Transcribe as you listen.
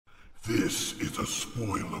This is a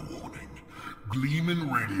spoiler warning.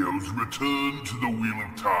 Gleeman Radio's Return to the Wheel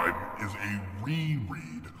of Time is a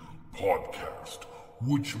reread podcast,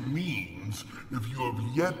 which means if you have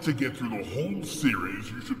yet to get through the whole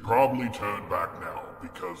series, you should probably turn back now,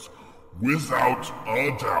 because without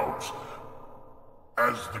a doubt,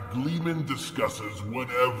 as the Gleeman discusses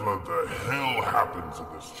whatever the hell happens in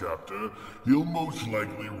this chapter, he'll most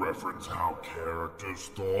likely reference how characters'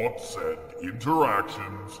 thoughts and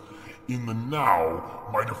interactions in the now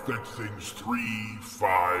might affect things 3,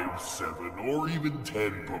 5, 7, or even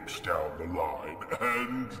 10 books down the line.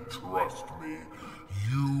 And trust me,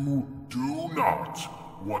 you do not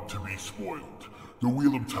want to be spoiled. The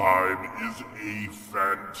Wheel of Time is a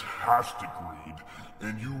fantastic read,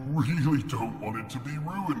 and you really don't want it to be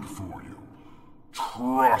ruined for you.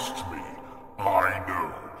 Trust me, I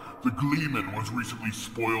know. The Gleeman was recently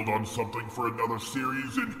spoiled on something for another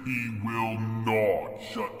series, and he will not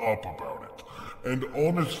shut up about it. And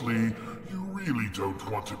honestly, you really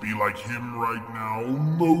don't want to be like him right now,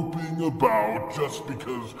 moping about just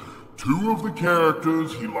because 2 of the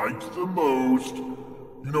characters he liked the most.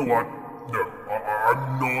 You know what? No,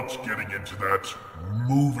 I'm not getting into that.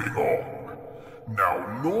 Moving on.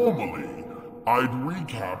 Now, normally, I'd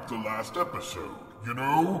recap the last episode, you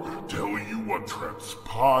know? Tell you what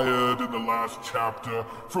transpired in the last chapter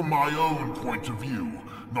from my own point of view,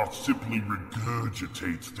 not simply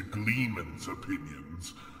regurgitate the Gleeman's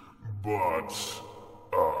opinions. But,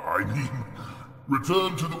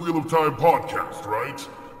 Return to the Wheel of Time podcast, right?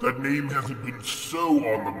 That name hasn't been so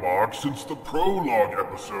on the mark since the prologue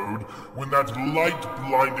episode, when that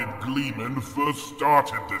light-blinded Gleeman first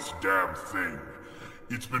started this damn thing.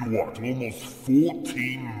 It's been what, almost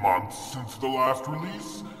 14 months since the last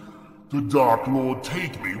release? The Dark Lord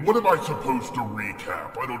take me. What am I supposed to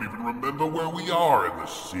recap? I don't even remember where we are in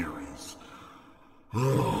this series.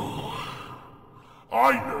 Oh,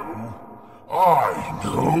 I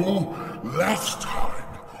know. Last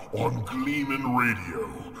time on Gleeman Radio,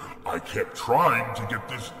 I kept trying to get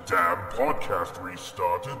this damn podcast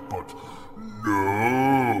restarted, but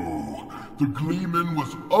no. The Gleeman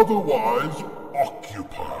was otherwise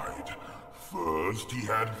occupied. First, he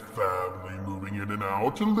had family moving in and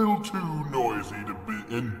out, a little too noisy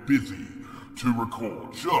and busy to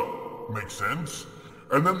record. Sure, makes sense.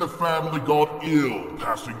 And then the family got ill,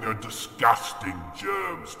 passing their disgusting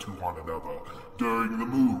germs to one another during the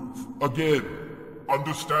move. Again,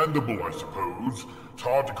 understandable, I suppose. It's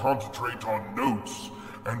hard to concentrate on notes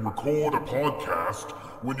and record a podcast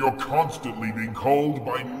when you're constantly being called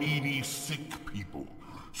by needy, sick people.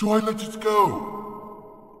 So I let it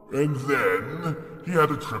go. And then he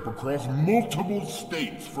had a trip across multiple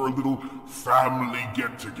states for a little family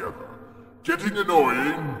get-together. Getting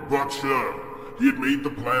annoying, but sure. He had made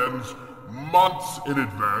the plans months in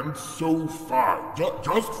advance, so fine.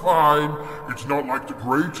 Just fine. It's not like the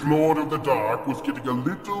great Lord of the Dark was getting a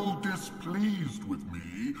little displeased with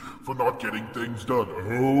me for not getting things done.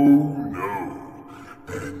 Oh no.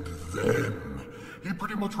 And then he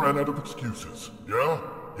pretty much ran out of excuses. Yeah,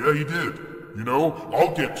 he did. You know,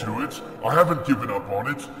 I'll get to it. I haven't given up on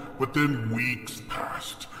it. But then weeks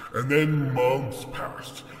passed, and then months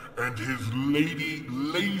passed, and his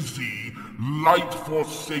lazy,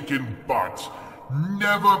 light-forsaken butt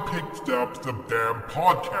never picked up the damn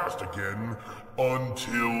podcast again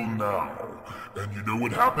until now. And you know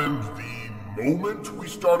what happened the moment we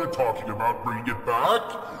started talking about bringing it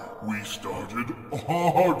back? We started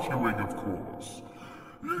arguing, of course.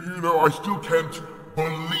 You know, I still can't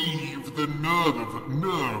believe the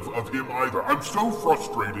nerve of him either. I'm so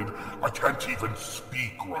frustrated, I can't even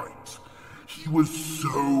speak right. He was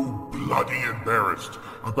so bloody embarrassed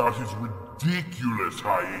about his ridiculous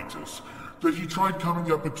hiatus that he tried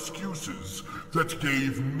coming up excuses that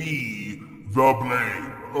gave me the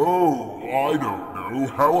blame. Oh, I don't know.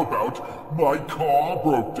 How about my car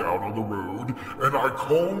broke down on the road and I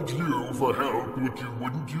called you for help, but you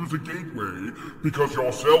wouldn't use a gateway because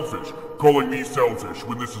you're selfish. Calling me selfish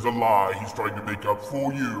when this is a lie he's trying to make up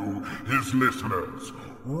for you, his listeners.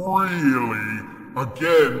 Really?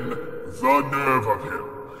 Again, the nerve of him.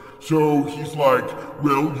 So he's like,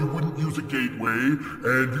 well, you wouldn't use a gateway,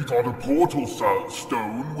 and you thought a portal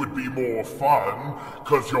stone would be more fun,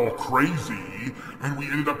 'cause you're crazy, and we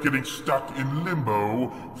ended up getting stuck in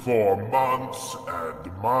limbo for months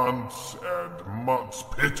and months and months.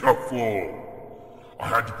 Pitiful. I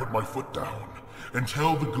had to put my foot down and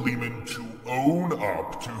tell the Gleeman to own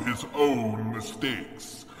up to his own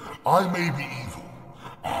mistakes. I may be evil,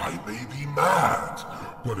 I may be mad,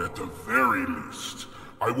 but at the very least,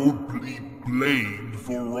 I won't be blamed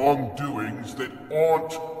for wrongdoings that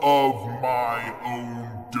aren't of my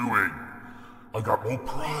own doing. I got more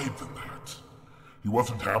pride than that. He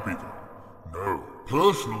wasn't happy though. No.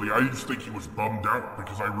 Personally, I just think he was bummed out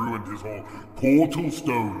because I ruined his whole portal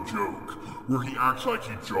stone joke, where he acts like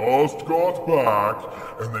he just got back,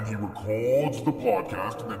 and then he records the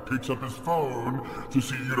podcast and then picks up his phone to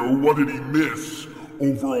see, what did he miss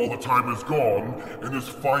over all the time is gone, and his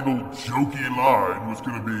final jokey line was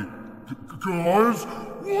gonna be, guys,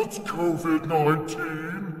 what's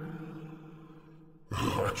COVID-19?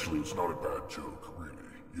 Actually, it's not a bad joke, really.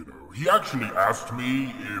 He actually asked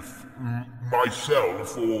me if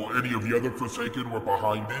myself or any of the other Forsaken were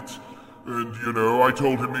behind it. And, I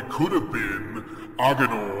told him it could have been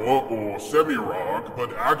Agenor or Semirog, but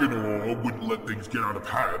Agenor wouldn't let things get out of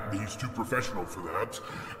hand. He's too professional for that.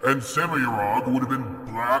 And Semirog would have been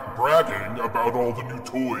bragging about all the new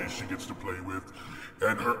toys she gets to play with,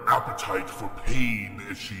 and her appetite for pain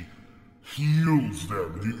as she heals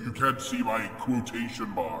them. You can't see my quotation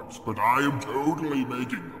marks, but I am totally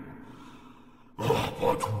making them.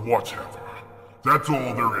 But whatever. That's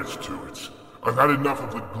all there is to it. I've had enough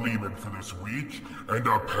of the Gleeman for this week, and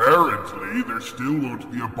apparently there still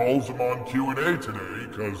won't be a Balsamon Q&A today,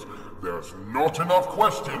 because there's not enough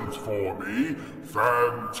questions for me.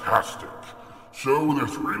 Fantastic. So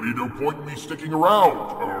there's really no point in me sticking around,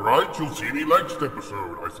 alright? You'll see me next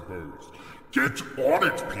episode, I suppose. Get on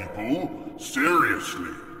it, people.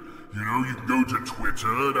 Seriously. You can go to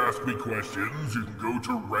Twitter and ask me questions, you can go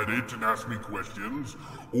to Reddit and ask me questions,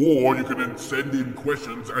 or you can send in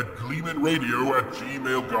questions at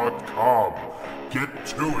gleemanradio@gmail.com. Get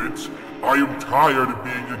to it. I am tired of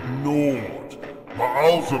being ignored.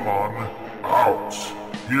 Baalzamon out.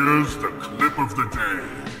 Here's the clip of the day.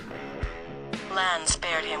 Lan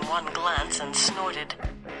spared him one glance and snorted,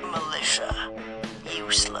 "Militia.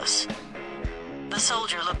 Useless." The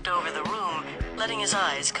soldier looked over the room, letting his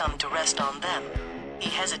eyes come to rest on them. He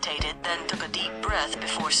hesitated, then took a deep breath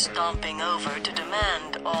before stomping over to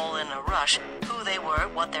demand, all in a rush, who they were,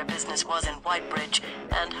 what their business was in Whitebridge,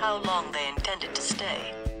 and how long they intended to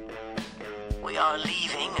stay. "We are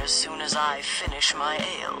leaving as soon as I finish my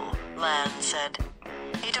ale," Lan said.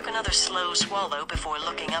 He took another slow swallow before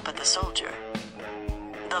looking up at the soldier.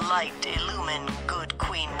 The light illumined good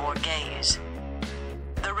Queen Morgaze.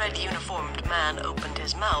 The red-uniformed man opened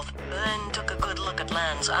his mouth, then took a good look at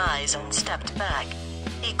Lan's eyes and stepped back.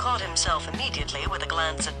 He caught himself immediately with a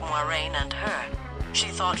glance at Moiraine and her. She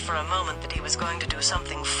thought for a moment that he was going to do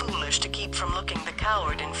something foolish to keep from looking the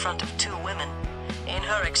coward in front of two women. In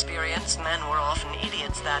her experience, men were often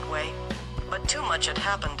idiots that way. But too much had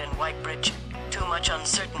happened in Whitebridge. Too much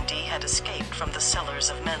uncertainty had escaped from the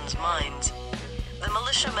cellars of men's minds. The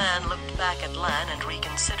militia man looked back at Lan and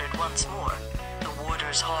reconsidered once more. The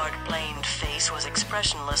warder's hard-planed face was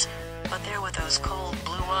expressionless, but there were those cold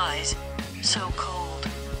blue eyes. So cold.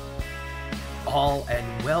 All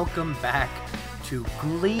and welcome back to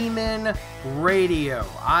Gleeman Radio.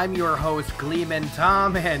 I'm your host, Gleeman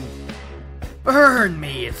Tom, and burn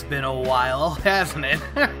me, it's been a while, hasn't it?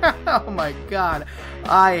 Oh my god,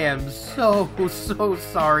 I am so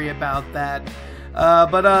sorry about that.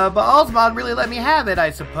 But Osmond really let me have it, I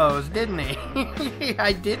suppose, didn't he?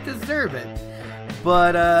 I did deserve it.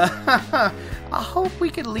 But, I hope we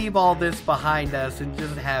can leave all this behind us and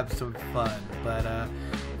just have some fun. But,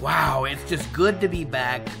 wow, it's just good to be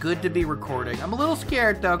back, good to be recording. I'm a little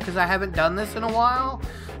scared, though, because I haven't done this in a while.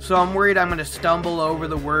 So I'm worried I'm going to stumble over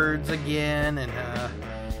the words again, and,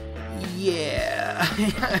 yeah.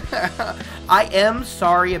 I am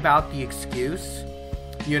sorry about the excuse.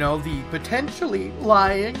 You know, the potentially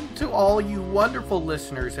lying to all you wonderful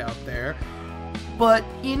listeners out there. But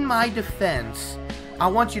in my defense, I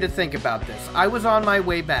want you to think about this. I was on my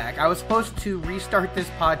way back. I was supposed to restart this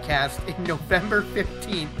podcast in November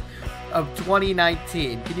 15th of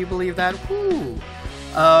 2019. Can you believe that? Woo!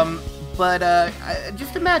 But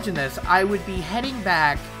just imagine this. I would be heading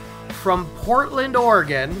back from Portland,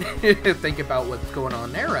 Oregon. Think about what's going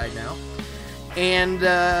on there right now. And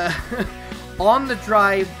on the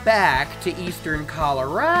drive back to Eastern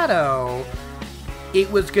Colorado, it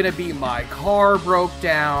was going to be my car broke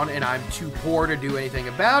down, and I'm too poor to do anything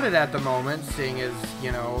about it at the moment, seeing as,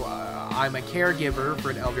 you know, I'm a caregiver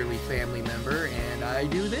for an elderly family member, and I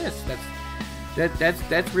do this.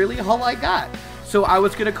 That's really all I got. So I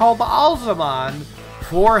was going to call Baalzamon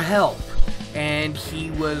for help, and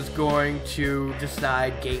he was going to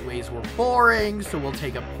decide gateways were boring, so we'll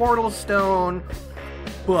take a portal stone.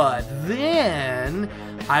 But then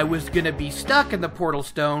I was gonna be stuck in the portal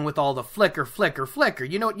stone with all the flicker.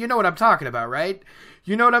 You know what I'm talking about, right?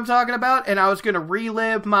 You know what I'm talking about? And I was gonna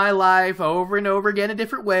relive my life over and over again in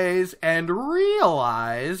different ways and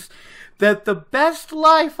realize that the best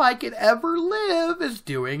life I could ever live is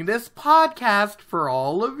doing this podcast for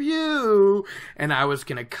all of you. And I was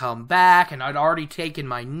gonna come back, and I'd already taken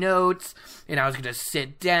my notes, and I was gonna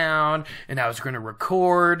sit down, and I was gonna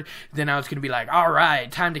record. Then I was gonna be like, all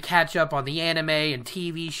right, time to catch up on the anime and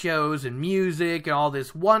TV shows and music and all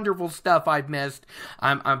this wonderful stuff I've missed.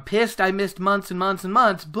 I'm pissed I missed months and months and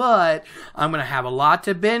months, but I'm gonna have a lot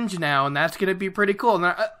to binge now, and that's gonna be pretty cool.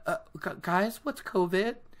 And guys, what's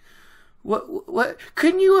COVID? What?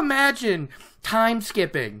 Couldn't you imagine time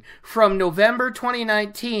skipping from November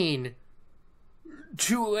 2019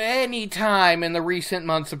 to any time in the recent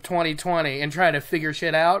months of 2020 and trying to figure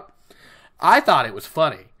shit out? I thought it was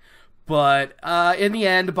funny. But in the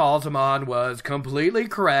end, Balsamon was completely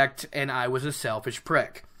correct, and I was a selfish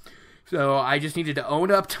prick. So I just needed to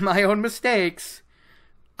own up to my own mistakes.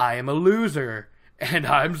 I am a loser, and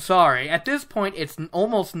I'm sorry. At this point, it's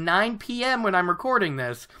almost 9 p.m. when I'm recording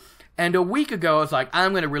this. And a week ago, I was like,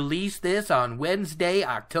 I'm going to release this on Wednesday,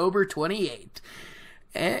 October 28th.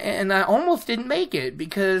 And I almost didn't make it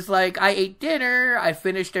because, like, I ate dinner, I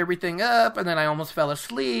finished everything up, and then I almost fell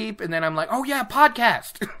asleep. And then I'm like, oh, yeah,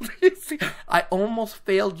 podcast. I almost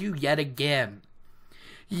failed you yet again.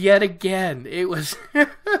 Yet again. It was...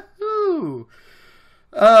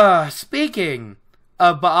 Speaking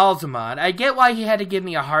of Balsamon, I get why he had to give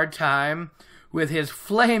me a hard time with his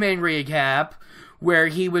flaming recap, where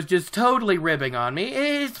he was just totally ribbing on me.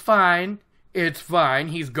 It's fine. It's fine.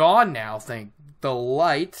 He's gone now, thank the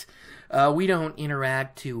light. We don't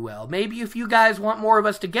interact too well. Maybe if you guys want more of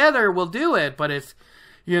us together, we'll do it, but it's,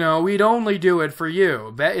 we'd only do it for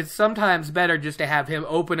you. It's sometimes better just to have him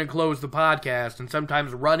open and close the podcast and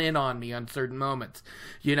sometimes run in on me on certain moments.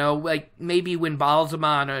 Like maybe when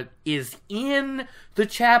Balsamon is in the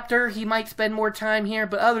chapter, he might spend more time here,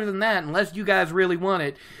 but other than that, unless you guys really want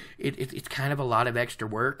it, it's kind of a lot of extra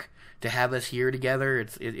work to have us here together.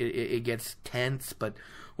 It gets tense, but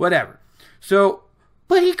whatever. So,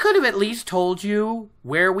 but he could have at least told you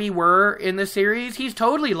where we were in the series. He's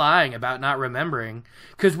totally lying about not remembering,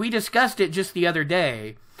 because we discussed it just the other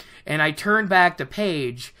day, and I turned back the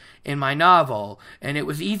page in my novel, and it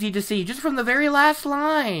was easy to see just from the very last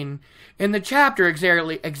line in the chapter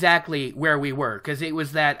exactly where we were, because it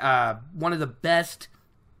was that one of the best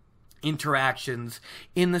interactions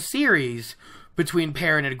in the series between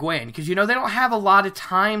Perrin and Egwene, because they don't have a lot of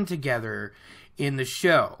time together in the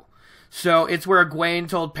show. So it's where Egwene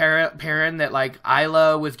told Perrin that like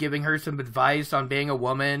Isla was giving her some advice on being a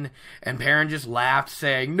woman, and Perrin just laughed,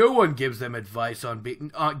 saying, "No one gives them advice on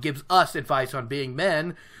gives us advice on being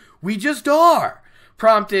men. We just are."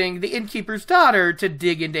 Prompting the innkeeper's daughter to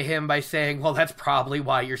dig into him by saying, "Well, that's probably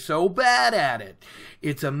why you're so bad at it."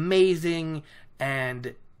 It's amazing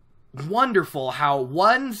and wonderful how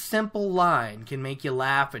one simple line can make you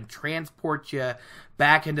laugh and transport you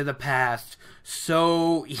back into the past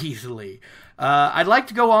so easily. I'd like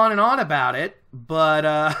to go on and on about it, but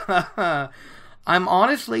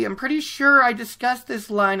I'm pretty sure I discussed this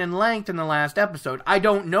line in length in the last episode. I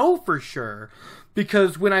don't know for sure,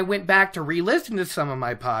 because when I went back to re-listen to some of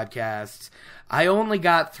my podcasts, I only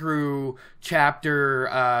got through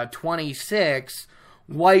chapter 26,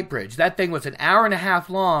 Whitebridge. That thing was an hour and a half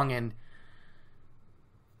long, and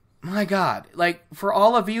my God, like, for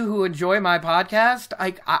all of you who enjoy my podcast,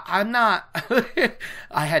 I'm not...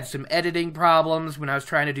 I had some editing problems when I was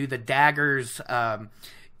trying to do the daggers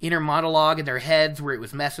inner monologue in their heads, where it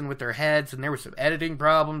was messing with their heads, and there were some editing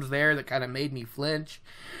problems there that kind of made me flinch.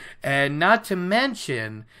 And not to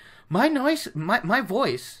mention, my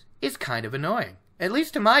voice is kind of annoying. At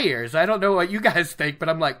least to my ears. I don't know what you guys think, but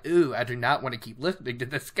I'm like, ooh, I do not want to keep listening to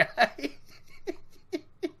this guy.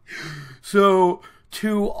 So,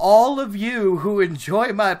 to all of you who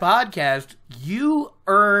enjoy my podcast, you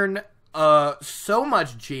earn so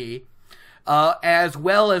much G, as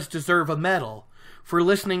well as deserve a medal for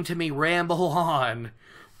listening to me ramble on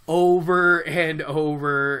over and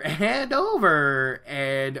over and over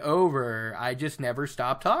and over. I just never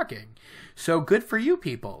stop talking. So good for you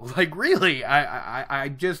people. Like, really, I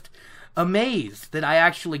just amazed that I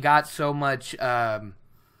actually got so much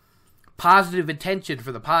positive attention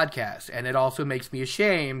for the podcast. And it also makes me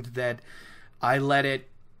ashamed that I let it,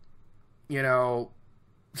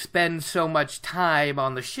 spend so much time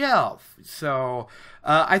on the shelf. So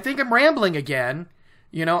I think I'm rambling again,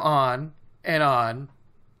 on and on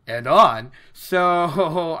and on.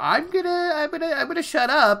 So I'm gonna shut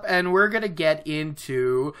up, and we're gonna get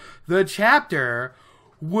into the chapter,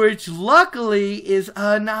 which luckily is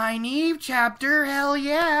a Nynaeve chapter. Hell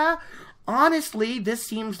yeah! Honestly, this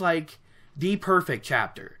seems like the perfect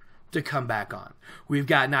chapter to come back on. We've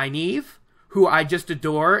got Nynaeve, who I just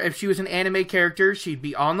adore. If she was an anime character, she'd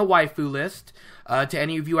be on the waifu list. To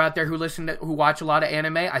any of you out there who watch a lot of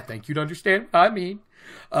anime, I think you'd understand what I mean.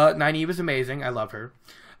 Nynaeve is amazing. I love her.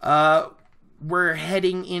 We're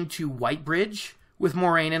heading into Whitebridge with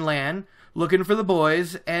Moraine and Lan, looking for the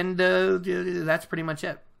boys, and that's pretty much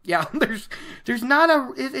it. Yeah, it's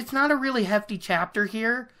not a really hefty chapter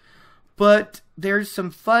here, but there's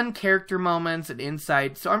some fun character moments and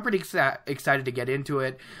insight, so I'm pretty excited to get into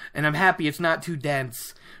it, and I'm happy it's not too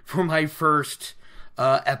dense for my first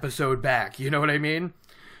episode back, you know what I mean?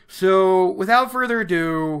 So, without further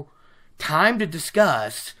ado, time to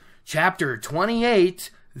discuss Chapter 28,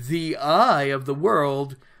 The Eye of the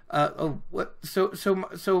World.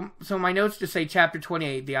 So my notes just say Chapter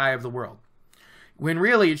 28, The Eye of the World, when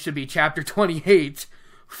really it should be Chapter 28,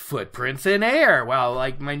 Footprints in Air. Wow,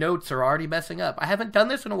 like, my notes are already messing up. I haven't done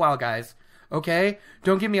this in a while, guys. Okay?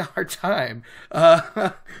 Don't give me a hard time.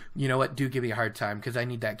 You know what? Do give me a hard time, because I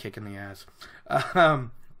need that kick in the ass.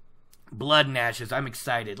 Blood and Ashes. I'm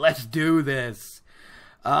excited. Let's do this.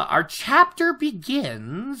 Our chapter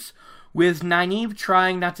begins with Nynaeve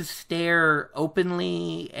trying not to stare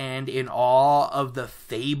openly and in awe of the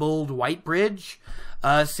fabled Whitebridge,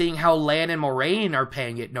 seeing how Lan and Moraine are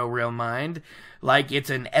paying it no real mind, like it's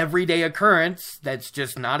an everyday occurrence that's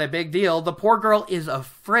just not a big deal. The poor girl is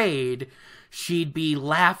afraid she'd be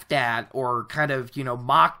laughed at or kind of,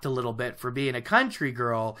 mocked a little bit for being a country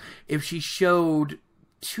girl if she showed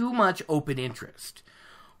too much open interest.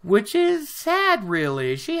 Which is sad,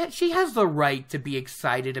 really. She has the right to be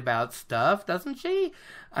excited about stuff, doesn't she?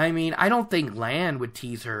 I mean, I don't think Lan would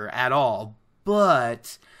tease her at all,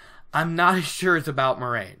 but I'm not as sure it's about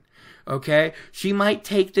Moraine, okay? She might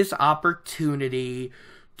take this opportunity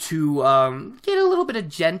to get a little bit of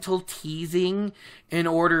gentle teasing in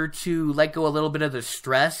order to let go a little bit of the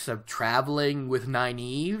stress of traveling with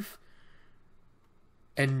Nynaeve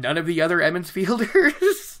and none of the other Emond's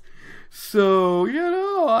Fielders. So,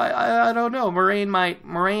 I don't know. Moraine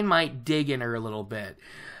might dig in her a little bit.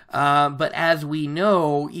 But as we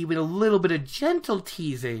know, even a little bit of gentle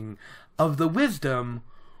teasing of the wisdom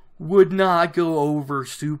would not go over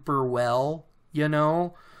super well,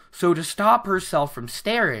 So to stop herself from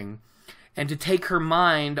staring and to take her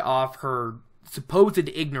mind off her supposed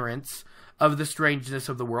ignorance of the strangeness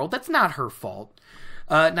of the world, that's not her fault.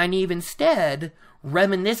 Nynaeve instead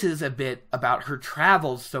reminisces a bit about her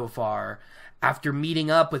travels so far after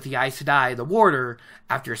meeting up with the Aes Sedai, the warder,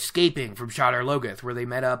 after escaping from Shadar Logoth, where they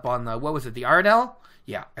met up on the Aradel?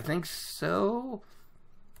 Yeah, I think so.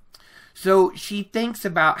 So she thinks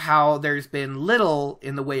about how there's been little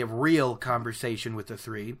in the way of real conversation with the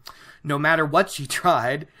three, no matter what she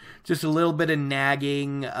tried. Just a little bit of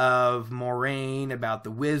nagging of Moraine about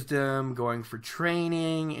the wisdom, going for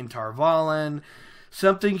training in Tar Valon,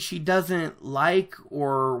 something she doesn't like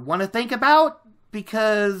or want to think about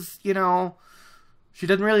because, she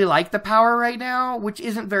doesn't really like the power right now, which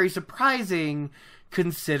isn't very surprising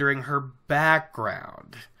considering her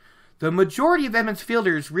background. The majority of Emond's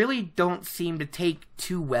Fielders really don't seem to take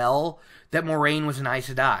too well that Moraine was an Aes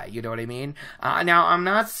Sedai, you know what I mean? Now, I'm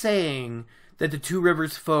not saying that the Two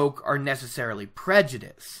Rivers folk are necessarily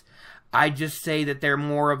prejudiced. I just say that they're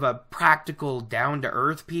more of a practical,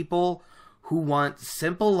 down-to-earth people who want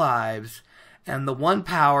simple lives, and the one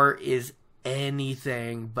power is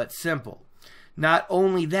anything but simple. Not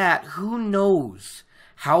only that, who knows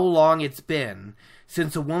how long it's been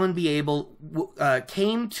since a woman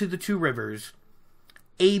came to the Two Rivers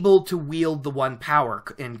able to wield the one power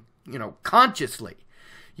and, consciously,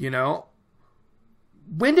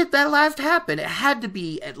 When did that last happen? It had to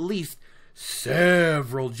be at least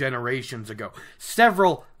several generations ago.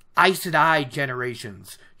 Several Aes Sedai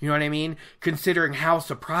generations. You know what I mean? Considering how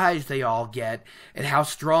surprised they all get and how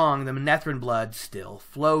strong the Manetheren blood still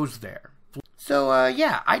flows there. So,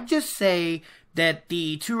 I'd just say that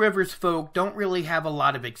the Two Rivers folk don't really have a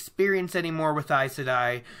lot of experience anymore with Aes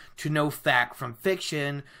Sedai to know fact from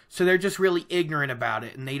fiction, so they're just really ignorant about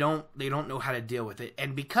it, and they don't know how to deal with it.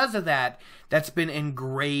 And because of that, that's been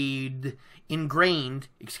ingrained, into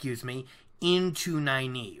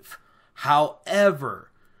Nynaeve.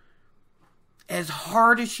 However, as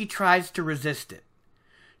hard as she tries to resist it,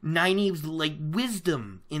 Nynaeve's,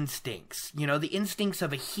 wisdom instincts, the instincts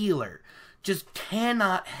of a healer, just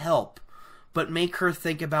cannot help but make her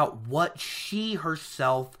think about what she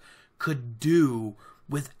herself could do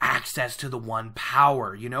with access to the one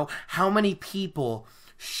power, you know? How many people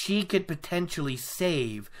she could potentially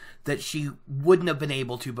save that she wouldn't have been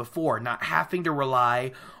able to before, not having to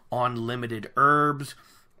rely on limited herbs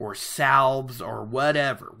or salves or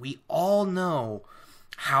whatever. We all know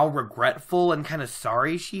how regretful and kind of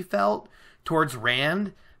sorry she felt towards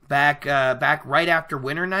Rand back right after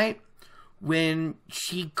Winter Night, when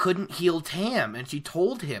she couldn't heal Tam, and she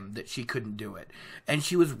told him that she couldn't do it. And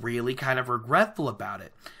she was really kind of regretful about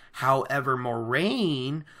it. However,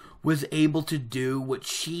 Moiraine was able to do what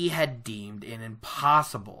she had deemed an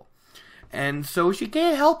impossible. And so she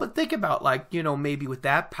can't help but think about, like, you know, maybe with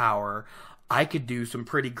that power, I could do some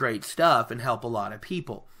pretty great stuff and help a lot of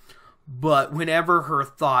people. But whenever her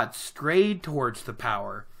thoughts strayed towards the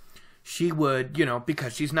power, she would, you know,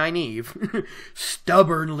 because she's Nynaeve,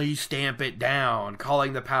 stubbornly stamp it down,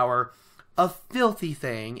 calling the power a filthy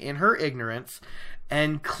thing in her ignorance,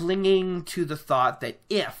 and clinging to the thought that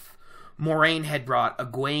if Moiraine had brought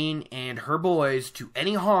Egwene and her boys to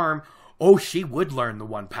any harm, oh, she would learn the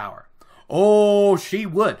one power. Oh, she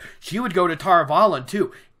would. She would go to Tar Valon,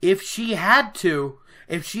 too. If she had to,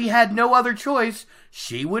 if she had no other choice,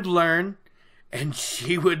 she would learn. And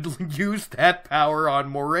she would use that power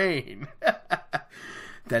on Moiraine.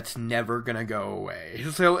 That's never gonna go away.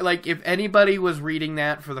 So, like, if anybody was reading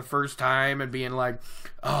that for the first time and being like,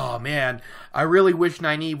 oh, man, I really wish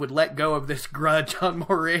Nynaeve would let go of this grudge on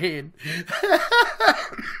Moiraine.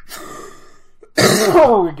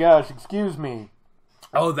 Oh, my gosh, excuse me.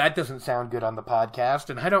 Oh, that doesn't sound good on the podcast,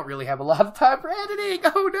 and I don't really have a lot of time for editing.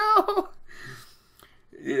 Oh, no.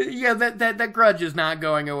 Yeah, that grudge is not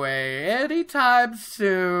going away anytime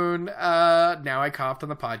soon. Now I coughed on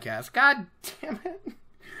the podcast. God damn it.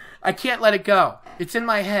 I can't let it go. It's in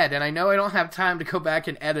my head, and I know I don't have time to go back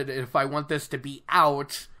and edit it if I want this to be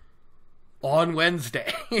out on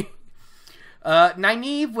Wednesday.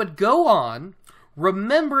 Nynaeve would go on,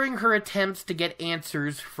 remembering her attempts to get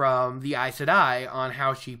answers from the Aes Sedai on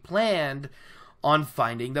how she planned on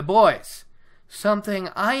finding the boys. Something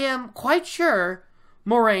I am quite sure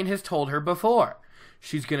Moiraine has told her before.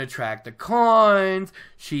 She's gonna track the coins.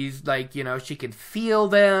 She's like, you know, she can feel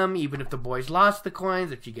them, even if the boys lost the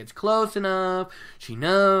coins, if she gets close enough. She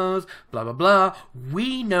knows, blah, blah, blah.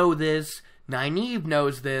 We know this. Nynaeve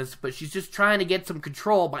knows this, but she's just trying to get some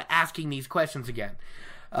control by asking these questions again.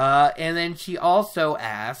 And then she also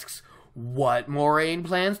asks what Moiraine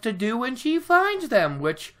plans to do when she finds them,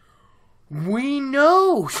 which we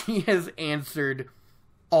know she has answered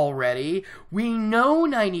already. We know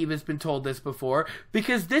Nynaeve has been told this before,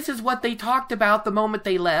 because this is what they talked about the moment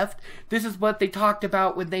they left. This is what they talked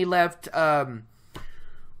about when they left, oh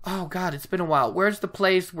god, it's been a while. Where's the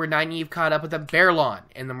place where Nynaeve caught up with them? Baerlon,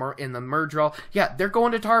 in the Myrddraal. Yeah, they're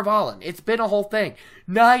going to Tar Valon. It's been a whole thing.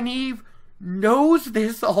 Nynaeve knows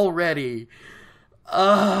this already.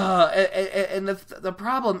 And the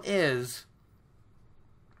problem is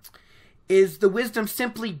the wisdom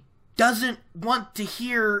simply doesn't want to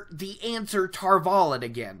hear the answer Tar Valon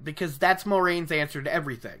again, because that's Moraine's answer to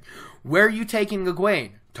everything. Where are you taking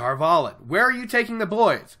Egwene? Tar Valon. Where are you taking the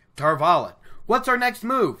boys? Tar Valon. What's our next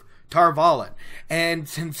move? Tar Valon. And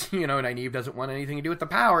since, you know, Nynaeve doesn't want anything to do with the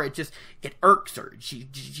power, it irks her. She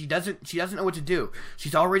doesn't know what to do.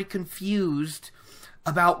 She's already confused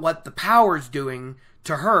about what the power's doing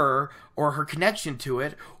to her, or her connection to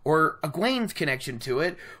it, or Egwene's connection to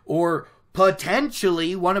it, or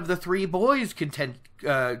potentially one of the three boys'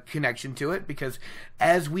 connection to it, because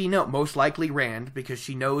as we know, most likely Rand, because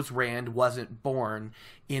she knows Rand wasn't born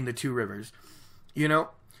in the Two Rivers. You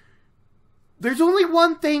know, there's only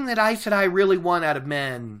one thing that Aes Sedai really want out of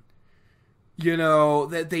men, you know,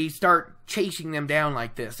 that they start chasing them down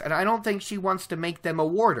like this, and I don't think she wants to make them a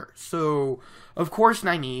warder. So, of course,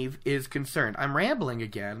 Nynaeve is concerned. I'm rambling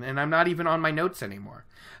again, and I'm not even on my notes anymore.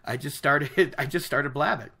 I just started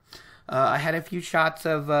blabbing. I had a few shots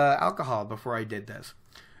of alcohol before I did this.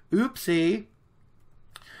 Oopsie.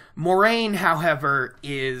 Moiraine, however,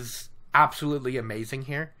 is absolutely amazing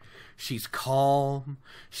here. She's calm,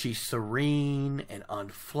 she's serene and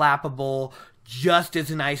unflappable, just as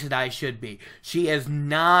an Aes Sedai should be. She is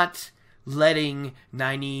not letting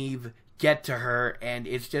Nynaeve get to her, and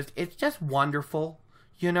it's just wonderful,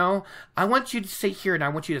 you know? I want you to sit here and I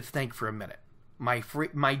want you to think for a minute.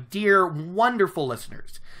 My dear, wonderful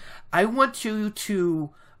listeners. I want you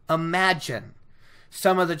to imagine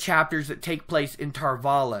some of the chapters that take place in Tar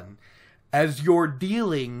Valon as you're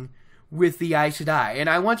dealing with the Aes Sedai. And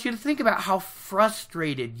I want you to think about how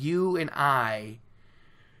frustrated you and I...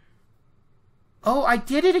 Oh, I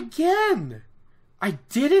did it again! I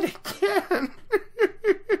did it again!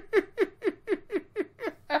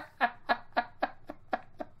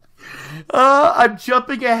 I'm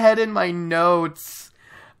jumping ahead in my notes.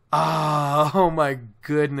 Oh my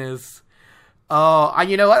goodness.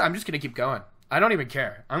 You know what? I'm just going to keep going. I don't even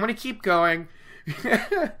care. I'm going to keep going.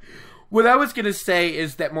 What I was going to say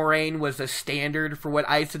is that Moraine was a standard for what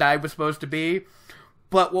Aes Sedai was supposed to be.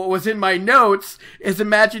 But what was in my notes is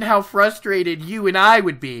imagine how frustrated you and I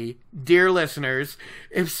would be, dear listeners,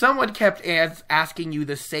 if someone kept asking you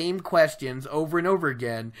the same questions over and over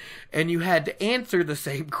again, and you had to answer the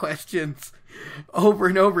same questions over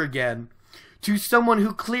and over again to someone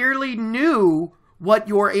who clearly knew what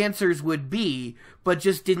your answers would be, but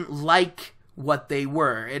just didn't like what they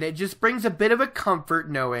were. And it just brings a bit of a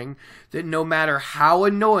comfort knowing that no matter how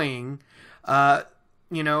annoying,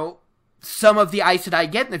 some of the Aes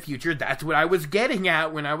Sedai get in the future, that's what I was getting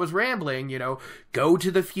at when I was rambling, go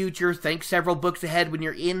to the future, think several books ahead when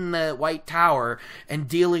you're in the White Tower, and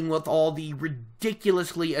dealing with all the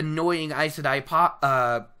ridiculously annoying Aes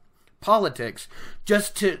Sedai politics,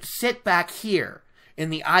 just to sit back here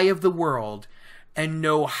in the eye of the world and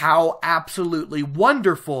know how absolutely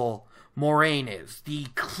wonderful Moraine is. The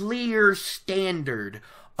clear standard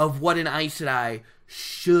of what an Aes Sedai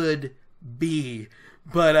should be.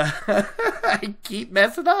 But I keep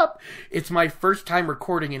messing up. It's my first time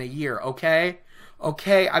recording in a year, okay?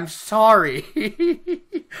 Okay, I'm sorry.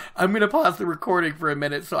 I'm going to pause the recording for a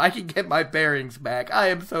minute so I can get my bearings back. I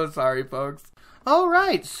am so sorry, folks.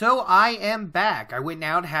 Alright, so I am back. I went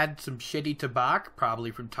out, had some shitty tobacco, probably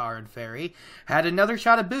from Tar and Ferry. Had another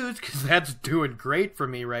shot of booze, because that's doing great for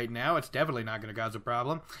me right now. It's definitely not going to cause a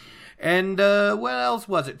problem. And, what else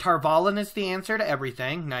was it? Tar Valon is the answer to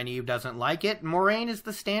everything. Nynaeve doesn't like it. Moraine is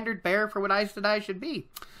the standard bearer for what Aes Sedai should be.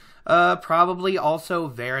 Probably also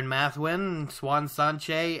Varen Mathwin, Swan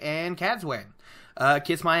Sanche, and Cadsuane.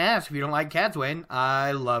 Kiss my ass if you don't like Cadsuane.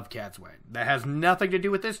 I love Cadsuane. That has nothing to do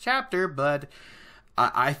with this chapter, but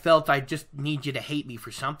I felt I just need you to hate me for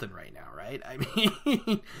something right now, right? I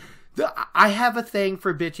mean... I have a thing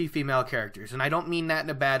for bitchy female characters, and I don't mean that in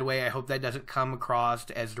a bad way. I hope that doesn't come across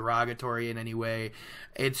as derogatory in any way.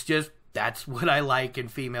 It's just, that's what I like in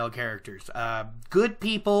female characters. Good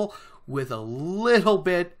people with a little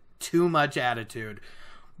bit too much attitude.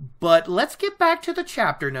 But let's get back to the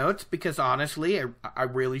chapter notes, because honestly, I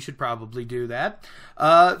really should probably do that.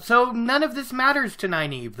 So none of this matters to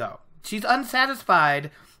Nynaeve, though. She's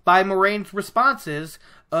unsatisfied by Moraine's responses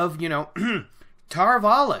of, Tar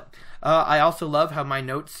Valon. I also love how my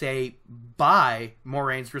notes say by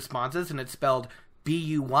Moraine's responses, and it's spelled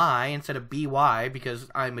B-U-Y instead of B-Y, because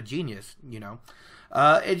I'm a genius,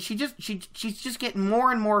 and she's just getting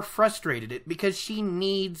more and more frustrated because she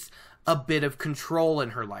needs a bit of control in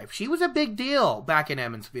her life. She was a big deal back in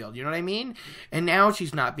Emmonsfield, you know what I mean? And now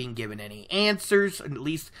she's not being given any answers, at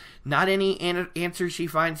least not any answers she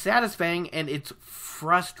finds satisfying, and it's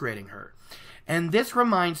frustrating her. And this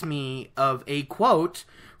reminds me of a quote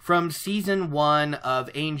from Season 1 of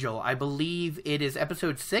Angel. I believe it is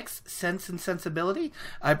Episode 6, Sense and Sensibility.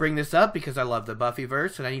 I bring this up because I love the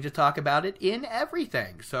Buffyverse, and I need to talk about it in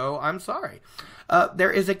everything, so I'm sorry.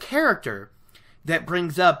 There is a character that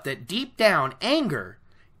brings up that deep down, anger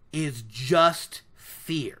is just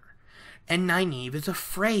fear. And Nynaeve is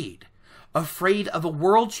afraid. Afraid of a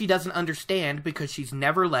world she doesn't understand because she's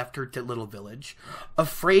never left her little village.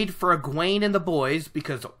 Afraid for Egwene and the boys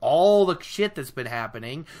because of all the shit that's been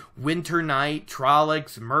happening. Winter Night,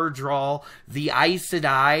 Trollocs, Myrddraal, the Aes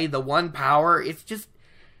Sedai, the One Power.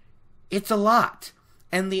 It's a lot.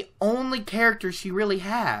 And the only character she really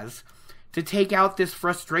has to take out this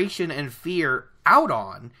frustration and fear out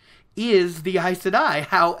on is the Aes Sedai.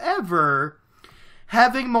 However,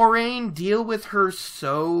 having Moraine deal with her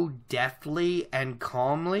so deftly and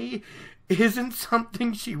calmly isn't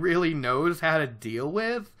something she really knows how to deal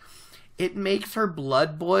with. It makes her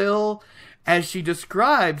blood boil as she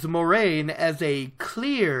describes Moraine as a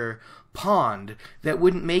clear pond that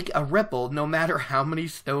wouldn't make a ripple no matter how many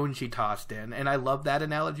stones she tossed in. And I love that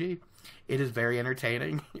analogy. It is very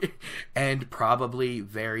entertaining and probably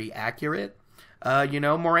very accurate.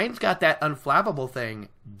 Moraine's got that unflappable thing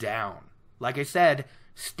down. Like I said,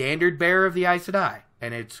 standard bearer of the Aes Sedai,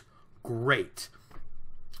 and it's great.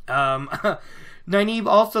 Nynaeve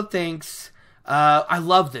also thinks, I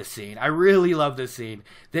love this scene, I really love this scene,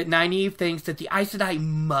 that Nynaeve thinks that the Aes Sedai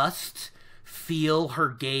must feel her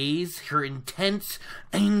gaze, her intense,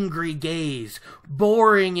 angry gaze,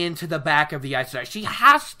 boring into the back of the Aes Sedai. She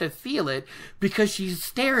has to feel it because she's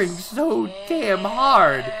staring so damn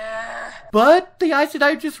hard. But the Aes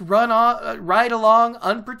Sedai just run right along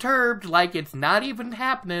unperturbed like it's not even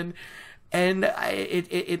happening. And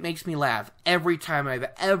it makes me laugh every time I've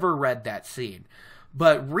ever read that scene.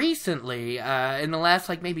 But recently, in the last,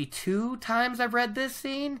 like, maybe 2 times I've read this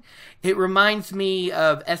scene, it reminds me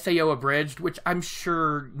of SAO Abridged, which I'm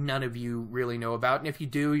sure none of you really know about, and if you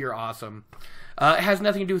do, you're awesome. It has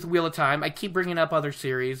nothing to do with Wheel of Time. I keep bringing up other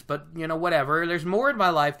series, but, you know, whatever. There's more in my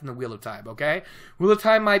life than the Wheel of Time, okay? Wheel of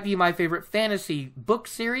Time might be my favorite fantasy book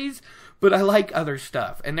series, but I like other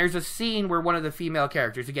stuff. And there's a scene where one of the female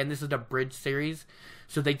characters, again, this is a Abridged series,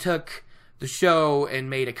 so they took the show and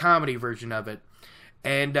made a comedy version of it.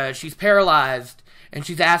 And she's paralyzed, and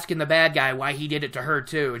she's asking the bad guy why he did it to her,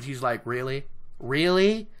 too. And she's like, really?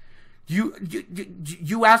 Really?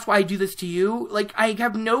 You asked why I do this to you? Like, I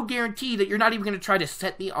have no guarantee that you're not even going to try to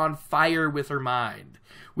set me on fire with her mind.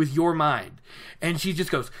 With your mind. And she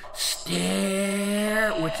just goes,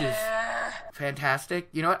 stare, which is fantastic.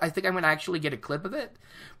 You know what? I think I'm going to actually get a clip of it.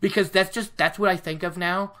 Because that's what I think of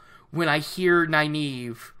now when I hear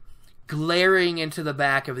Nynaeve glaring into the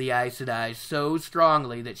back of the Aes Sedai so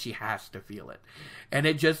strongly that she has to feel it. And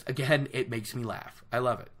it just, again, it makes me laugh. I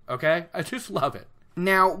love it, okay? I just love it.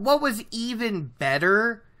 Now, what was even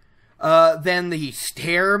better than the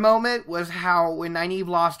stare moment was how when Nynaeve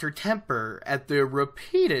lost her temper at the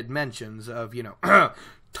repeated mentions of, you know,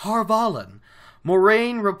 Tar Valon,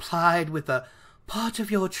 Moiraine replied with a, part of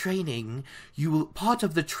the training you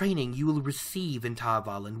will receive in Tar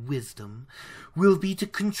Valon, wisdom, will be to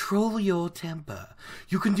control your temper.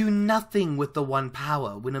 You can do nothing with the one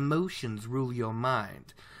power when emotions rule your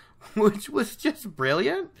mind. Which was just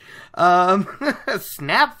brilliant.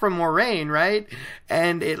 Snap from Moiraine, right?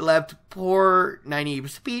 And it left poor Nynaeve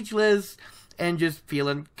speechless and just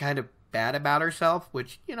feeling kind of bad about herself,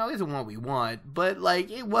 which, you know, isn't what we want. But,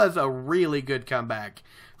 like, it was a really good comeback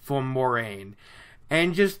for Moiraine.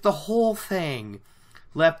 And just the whole thing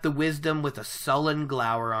left the wisdom with a sullen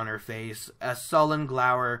glower on her face. A sullen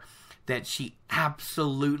glower that she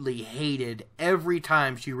absolutely hated every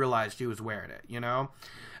time she realized she was wearing it, you know?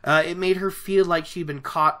 It made her feel like she'd been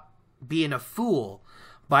caught being a fool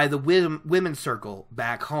by the women's circle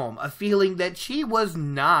back home. A feeling that she was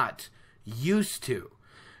not used to.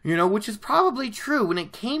 You know, which is probably true. When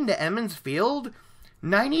it came to Emond's Field,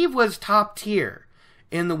 Nynaeve was top tier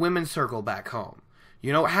in the women's circle back home.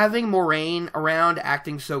 You know, having Moiraine around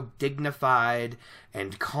acting so dignified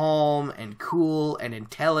and calm and cool and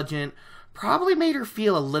intelligent probably made her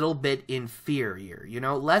feel a little bit inferior, you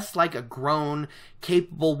know, less like a grown,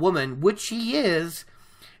 capable woman, which she is,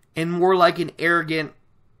 and more like an arrogant,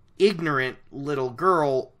 ignorant little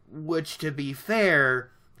girl, which, to be fair,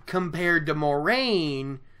 compared to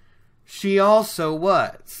Moiraine, she also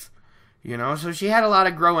was. You know, so she had a lot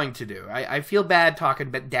of growing to do. I feel bad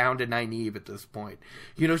talking down to Nynaeve at this point.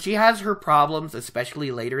 You know, she has her problems,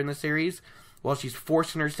 especially later in the series, while she's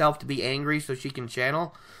forcing herself to be angry so she can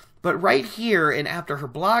channel. But right here, and after her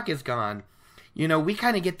block is gone, you know, we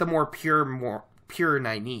kind of get the more pure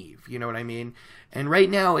Nynaeve, you know what I mean? And right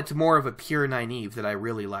now, it's more of a pure Nynaeve that I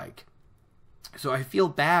really like. So I feel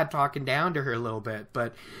bad talking down to her a little bit,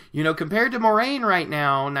 but, you know, compared to Moiraine right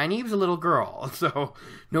now, Nynaeve's a little girl. So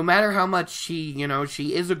no matter how much she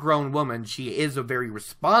is a grown woman, she is a very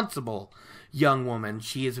responsible young woman.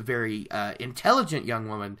 She is a very intelligent young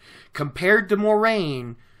woman. Compared to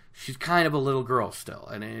Moiraine, she's kind of a little girl still.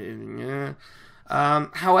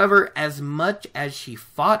 However, as much as she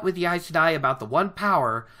fought with the Aes Sedai about the one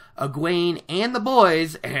power, Egwene and the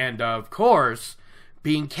boys, and of course,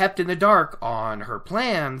 being kept in the dark on her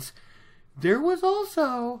plans, there was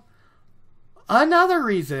also another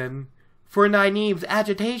reason for Nynaeve's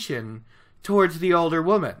agitation towards the older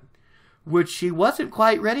woman, which she wasn't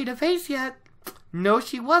quite ready to face yet. No,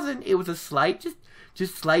 she wasn't. It was a slight,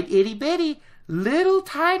 just slight itty-bitty, little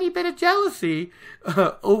tiny bit of jealousy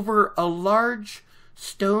over a large,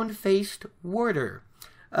 stone-faced warder.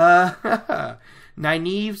 Nynaeve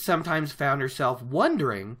sometimes found herself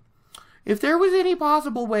wondering if there was any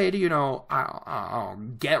possible way to, you know,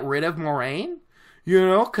 get rid of Moiraine, you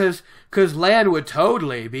know, because Lan would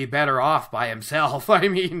totally be better off by himself. I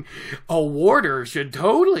mean, a warder should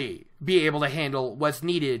totally be able to handle what's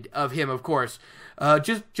needed of him, of course.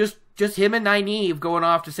 Just him and Nynaeve going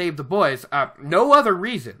off to save the boys. No other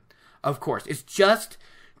reason, of course. It's just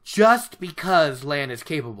because Lan is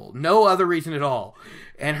capable. No other reason at all.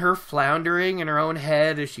 And her floundering in her own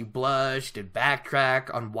head as she blushed and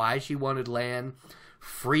backtracked on why she wanted Lan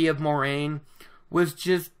free of Moiraine was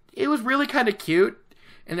it was really kind of cute.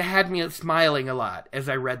 And it had me smiling a lot as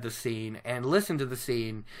I read the scene and listened to the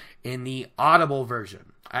scene in the audible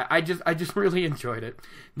version. I just really enjoyed it.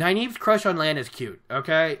 Nynaeve's crush on Lan is cute,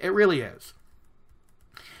 okay? It really is.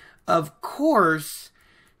 Of course,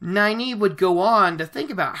 Nynaeve would go on to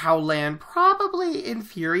think about how Lan probably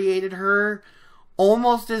infuriated her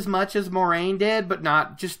almost as much as Moraine did, but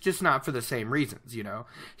not just not for the same reasons, you know.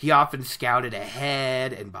 He often scouted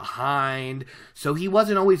ahead and behind, so he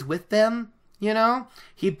wasn't always with them, you know.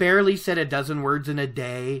 He barely said a dozen words in a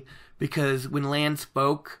day, because when Lan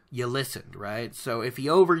spoke, you listened, right? So if he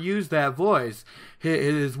overused that voice,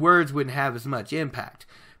 his words wouldn't have as much impact.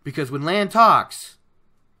 Because when Lan talks,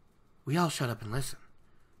 we all shut up and listen.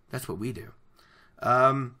 That's what we do.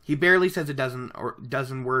 He barely says a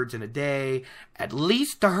dozen words in a day, at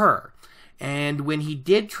least to her. And when he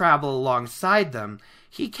did travel alongside them,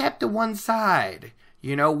 he kept to one side,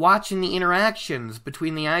 you know, watching the interactions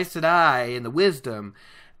between the Aes Sedai and the Wisdom,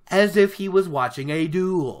 as if he was watching a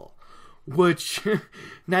duel. Which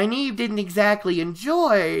Nynaeve didn't exactly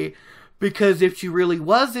enjoy, because if she really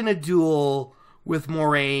was in a duel with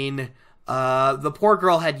Moraine, the poor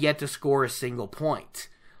girl had yet to score a single point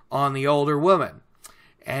on the older woman.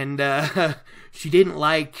 And she didn't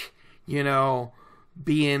like, you know,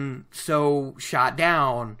 being so shot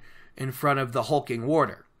down in front of the hulking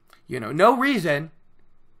warder. You know, no reason.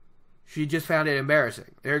 She just found it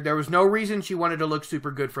embarrassing. There was no reason she wanted to look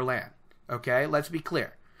super good for Lan. Okay, let's be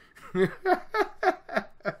clear.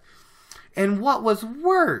 And what was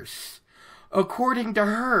worse, according to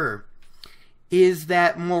her, is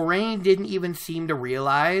that Moraine didn't even seem to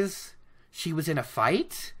realize she was in a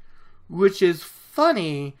fight, which is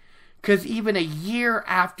funny, because even a year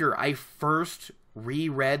after I first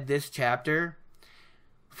reread this chapter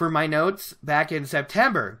for my notes back in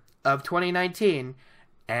September of 2019,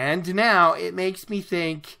 and now it makes me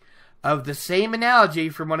think of the same analogy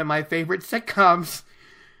from one of my favorite sitcoms,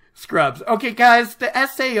 Scrubs. Okay, guys, the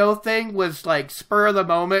SAO thing was like spur of the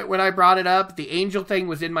moment when I brought it up. The Angel thing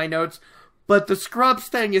was in my notes, but the Scrubs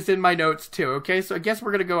thing is in my notes too, okay? So I guess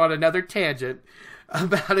we're going to go on another tangent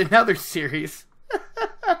about another series.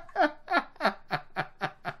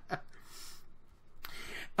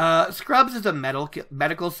 Scrubs is a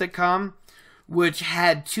medical sitcom which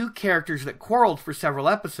had two characters that quarreled for several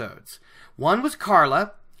episodes. One was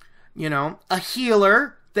Carla, you know, a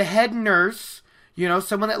healer, the head nurse, you know,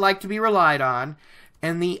 someone that liked to be relied on.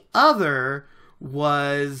 And the other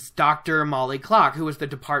was Dr. Molly Clark, who was the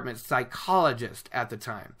department psychologist at the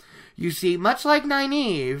time. You see, much like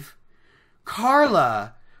Nynaeve,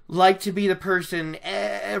 Carla liked to be the person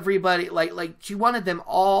everybody, like she wanted them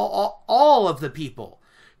all of the people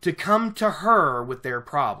to come to her with their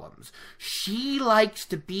problems. She likes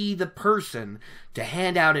to be the person to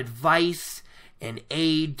hand out advice and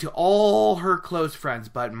aid to all her close friends.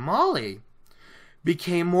 But Molly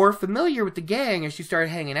became more familiar with the gang as she started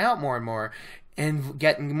hanging out more and more and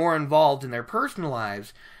getting more involved in their personal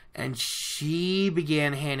lives. And she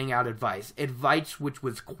began handing out advice which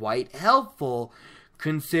was quite helpful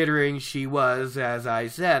considering she was, as I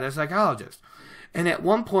said, a psychologist. And at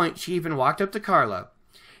one point, she even walked up to Carla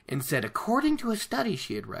and said, according to a study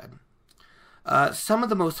she had read, some of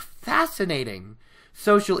the most fascinating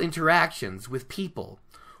social interactions with people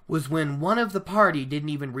was when one of the party didn't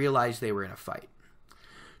even realize they were in a fight.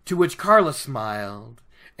 To which Carla smiled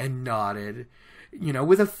and nodded, you know,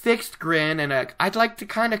 with a fixed grin and a "I'd like to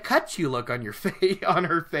kind of cut you" look on on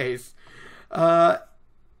her face.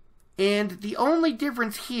 And the only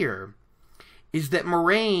difference here is that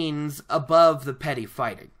Moraine's above the petty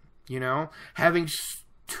fighting, you know, having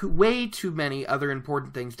way too many other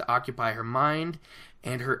important things to occupy her mind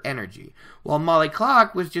and her energy. While Molly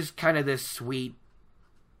Clark was just kind of this sweet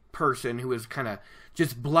person who was kind of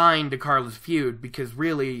just blind to Carla's feud because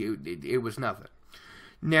really it was nothing.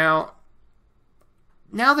 Now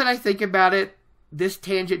that I think about it, this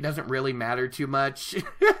tangent doesn't really matter too much.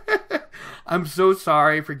 I'm so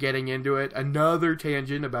sorry for getting into it. Another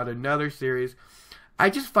tangent about another series. I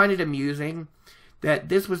just find it amusing that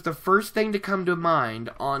this was the first thing to come to mind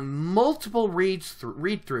on multiple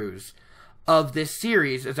read-throughs of this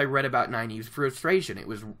series as I read about Nynaeve's frustration. It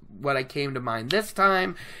was what I came to mind this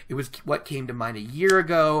time, it was what came to mind a year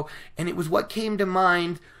ago, and it was what came to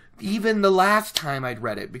mind even the last time I'd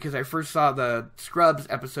read it, because I first saw the Scrubs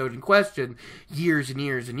episode in question years and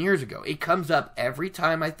years and years ago. It comes up every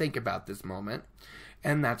time I think about this moment,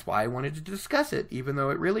 and that's why I wanted to discuss it, even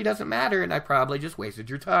though it really doesn't matter, and I probably just wasted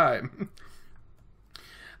your time.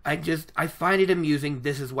 I find it amusing.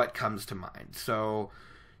 This is what comes to mind. So,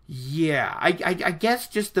 yeah, I guess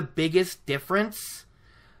just the biggest difference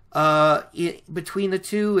between the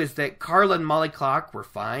two is that Carla and Molly Clark were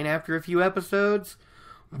fine after a few episodes,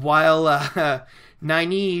 while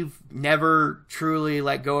Nynaeve never truly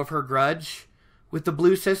let go of her grudge with the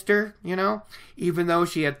Blue Sister, you know? Even though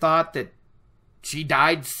she had thought that she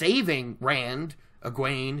died saving Rand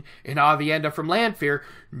Egwene and Aviendha from Lanfear,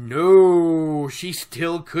 no, she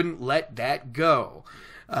still couldn't let that go.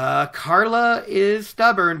 Carla is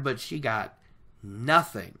stubborn, but she got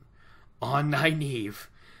nothing on Nynaeve.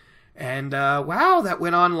 And, wow, that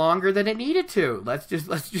went on longer than it needed to. Let's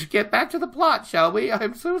just get back to the plot, shall we?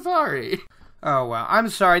 I'm so sorry. Oh, wow. I'm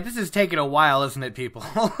sorry. This is taking a while, isn't it, people?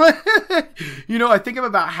 You know, I think I'm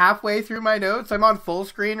about halfway through my notes. I'm on full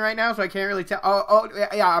screen right now, so I can't really tell. Oh,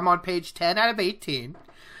 yeah, I'm on page 10 out of 18.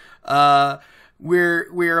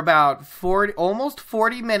 We're about 40, almost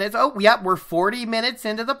 40 minutes. Oh, yep, we're 40 minutes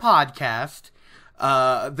into the podcast.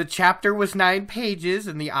 The chapter was 9 pages,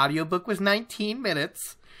 and the audiobook was 19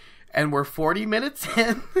 minutes. And we're 40 minutes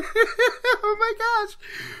in. Oh my gosh.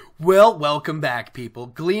 Well, welcome back, people.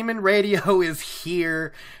 Gleeman Radio is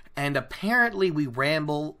here, and apparently we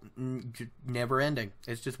ramble never ending.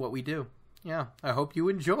 It's just what we do. Yeah, I hope you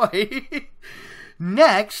enjoy.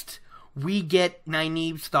 Next, we get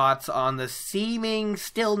Nynaeve's thoughts on the seeming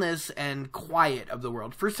stillness and quiet of the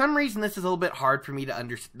world. For some reason, this is a little bit hard for me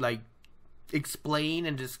to explain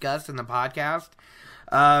and discuss in the podcast.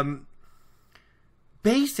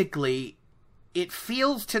 Basically, it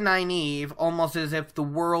feels to Nynaeve almost as if the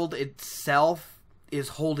world itself is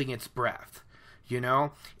holding its breath, you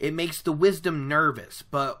know? It makes the wisdom nervous,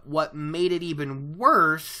 but what made it even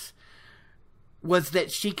worse was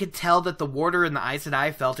that she could tell that the warder and the Aes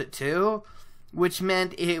Sedai felt it too, which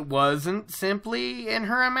meant it wasn't simply in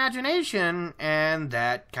her imagination, and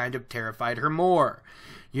that kind of terrified her more.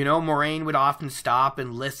 You know, Moiraine would often stop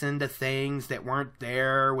and listen to things that weren't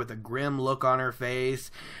there with a grim look on her face,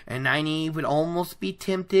 and Nynaeve would almost be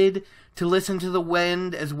tempted to listen to the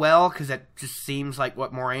wind as well, because that just seems like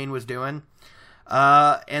what Moiraine was doing.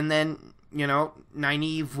 And then, you know,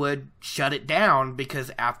 Nynaeve would shut it down, because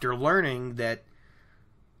after learning that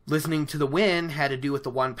listening to the wind had to do with the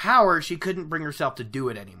one power, she couldn't bring herself to do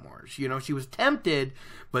it anymore. She was tempted,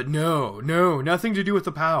 but no, nothing to do with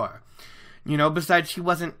the power. You know, besides, she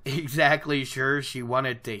wasn't exactly sure she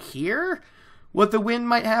wanted to hear what the wind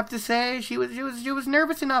might have to say. She was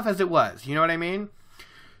nervous enough as it was. You know what I mean?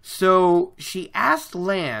 So she asked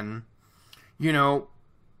Lan, you know,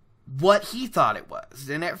 what he thought it was.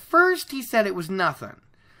 And at first he said it was nothing.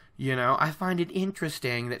 You know, I find it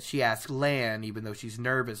interesting that she asked Lan, even though she's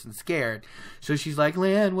nervous and scared. So she's like,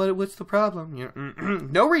 Lan, what's the problem? You know,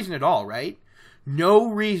 no reason at all, right? No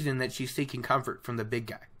reason that she's seeking comfort from the big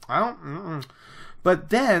guy. But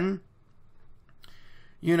then,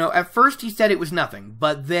 you know, at first he said it was nothing,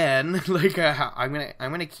 but then, I'm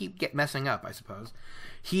gonna keep messing up, I suppose.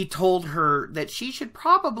 He told her that she should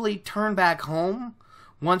probably turn back home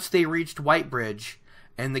once they reached Whitebridge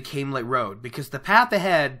and the Camelot Road, because the path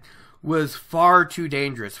ahead was far too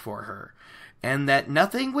dangerous for her, and that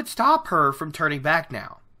nothing would stop her from turning back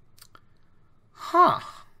now. Huh.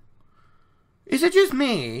 Is it just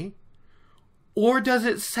me? Or does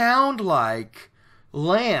it sound like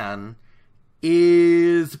Lan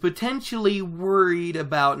is potentially worried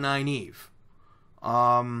about Nynaeve?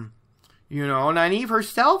 You know, Nynaeve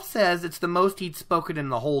herself says it's the most he'd spoken in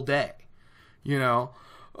the whole day. You know,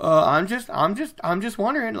 I'm just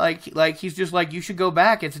wondering, like he's just like, you should go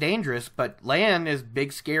back, it's dangerous. But Lan is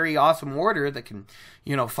big, scary, awesome warrior that can,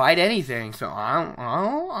 you know, fight anything. So I don't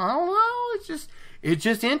know. It's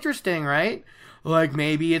just interesting, right? Like,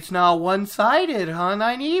 maybe it's not one-sided, huh,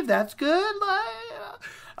 Nynaeve? That's good.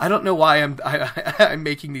 I don't know why I'm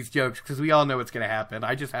making these jokes, because we all know what's going to happen.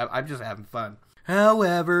 I'm just having fun.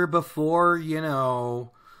 However, before, you know,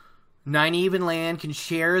 Nynaeve and Lan can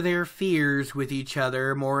share their fears with each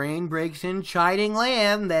other, Moiraine breaks in chiding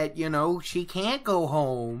Lan that, you know, she can't go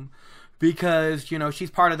home because, you know, she's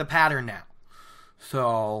part of the pattern now.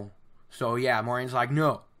 So yeah, Moraine's like,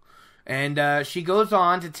 no. And she goes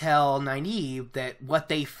on to tell Nynaeve that what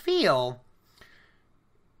they feel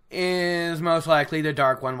is most likely the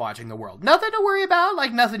Dark One watching the world. Nothing to worry about,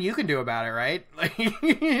 like nothing you can do about it, right? Like,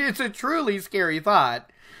 it's a truly scary thought.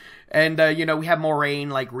 And, you know, we have Moiraine,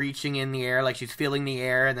 like, reaching in the air, like she's feeling the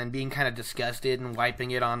air, and then being kind of disgusted and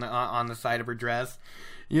wiping it on the side of her dress.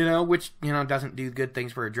 You know, which, you know, doesn't do good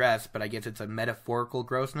things for her dress, but I guess it's a metaphorical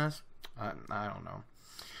grossness. I don't know.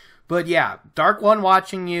 But yeah, Dark One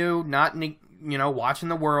watching you, not, you know, watching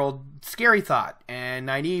the world, scary thought. And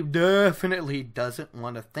Nynaeve definitely doesn't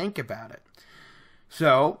want to think about it.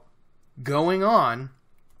 So, going on,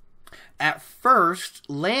 at first,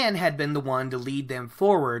 Lan had been the one to lead them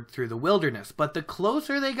forward through the wilderness. But the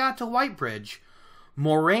closer they got to Whitebridge,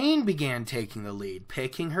 Moiraine began taking the lead,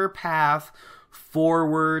 picking her path,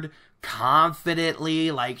 forward confidently,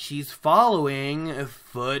 like she's following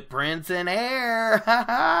footprints in air.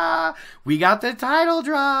 We got the title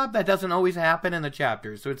drop. That doesn't always happen in the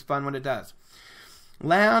chapters, so it's fun when it does.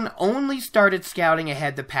 Lan only started scouting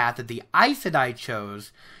ahead the path that the Aes Sedai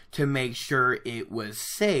chose to make sure it was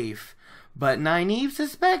safe, but Nynaeve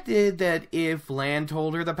suspected that if Lan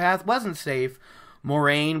told her the path wasn't safe,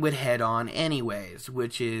 Moraine would head on anyways,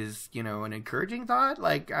 which is, an encouraging thought.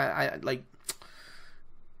 Like,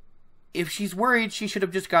 if she's worried, she should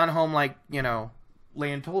have just gone home like,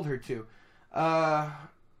 Lan told her to.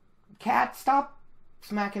 Cat, stop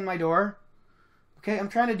smacking my door. Okay, I'm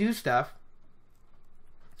trying to do stuff.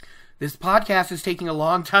 This podcast is taking a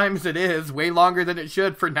long time as it is, way longer than it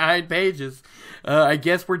should for 9 pages. I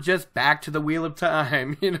guess we're just back to the Wheel of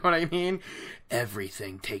Time, you know what I mean?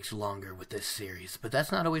 Everything takes longer with this series, but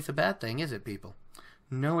that's not always a bad thing, is it, people?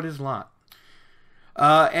 No, it is not.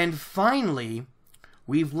 And finally,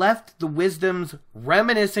 we've left the Wisdoms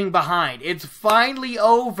reminiscing behind. It's finally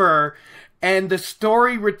over, and the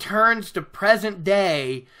story returns to present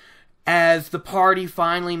day as the party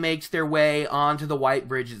finally makes their way onto the White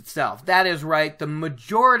Bridge itself. That is right, the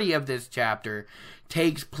majority of this chapter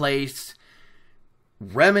takes place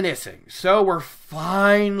reminiscing. So we're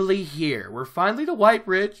finally here. We're finally to White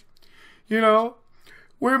Bridge.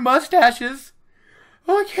 We're mustaches.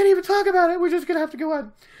 Oh, I can't even talk about it. We're just going to have to go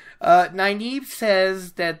on. Nynaeve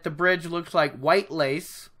says that the bridge looks like white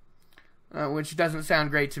lace, which doesn't sound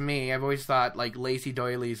great to me. I've always thought, lacy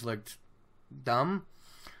doilies looked dumb.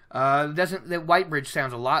 The White Bridge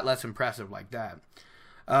sounds a lot less impressive like that.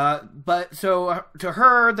 But so to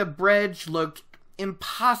her, the bridge looked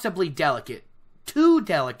impossibly delicate, too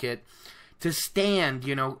delicate to stand,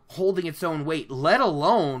 holding its own weight, let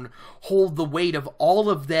alone hold the weight of all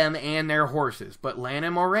of them and their horses. But Lan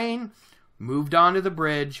and Moraine moved onto the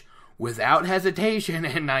bridge without hesitation,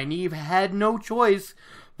 and Nynaeve had no choice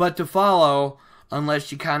but to follow, unless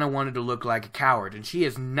she kind of wanted to look like a coward. And she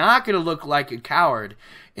is not going to look like a coward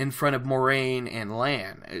in front of Moraine and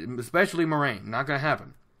Lan. Especially Moraine. Not going to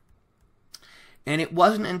happen. And it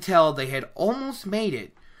wasn't until they had almost made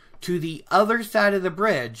it to the other side of the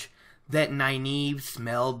bridge that Nynaeve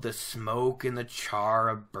smelled the smoke and the char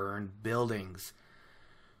of burned buildings.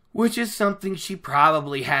 Which is something she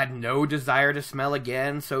probably had no desire to smell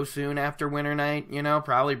again so soon after Winter Night,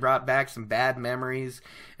 probably brought back some bad memories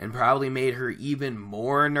and probably made her even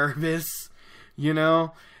more nervous,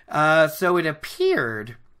 So it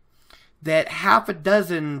appeared that half a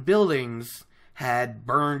dozen buildings had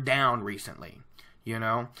burned down recently,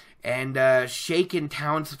 and shaken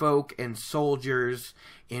townsfolk and soldiers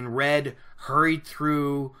in red hurried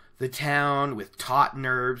through the town with taut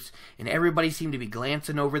nerves, and everybody seemed to be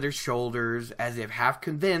glancing over their shoulders as if half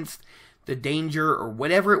convinced the danger or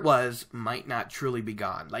whatever it was might not truly be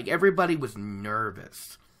gone. Like, everybody was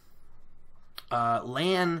nervous.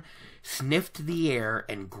 Lan sniffed the air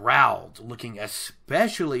and growled, looking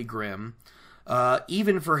especially grim,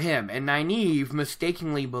 even for him. And Nynaeve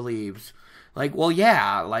mistakenly believes,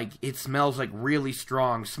 it smells like really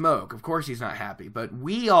strong smoke. Of course he's not happy, but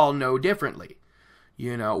we all know differently.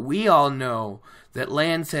 We all know that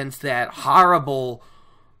Lan sensed that horrible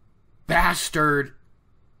bastard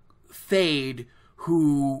Thade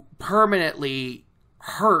who permanently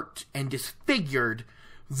hurt and disfigured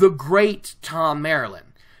the great Tom Merrilin.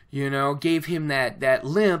 Gave him that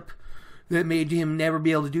limp that made him never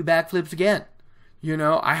be able to do backflips again.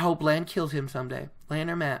 I hope Lan kills him someday. Lan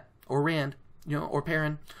or Mat or Rand, or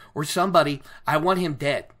Perrin or somebody. I want him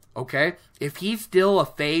dead, okay? If he's still a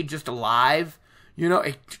Thade just alive,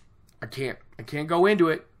 I can't go into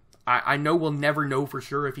it. I know we'll never know for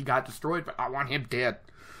sure if he got destroyed, but I want him dead.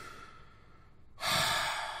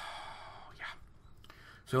 Yeah.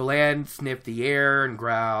 So Lan sniffed the air and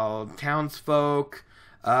growled, townsfolk,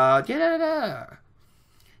 Yeah,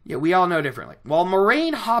 we all know differently. While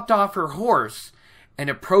Moraine hopped off her horse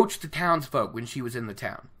and approached the townsfolk when she was in the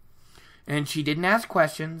town. And she didn't ask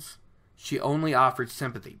questions. She only offered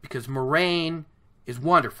sympathy, because Moraine is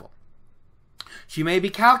wonderful. She may be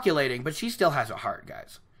calculating, but she still has a heart,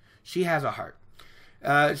 guys. She has a heart.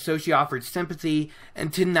 So she offered sympathy,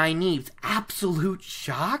 and to Nynaeve's absolute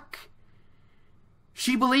shock,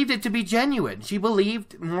 she believed it to be genuine. She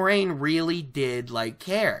believed Moraine really did,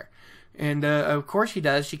 care. And, of course she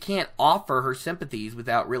does. She can't offer her sympathies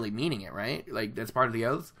without really meaning it, right? That's part of the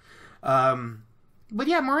oath. But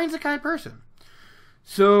yeah, Moraine's a kind person.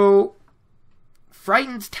 So,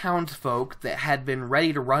 frightened townsfolk that had been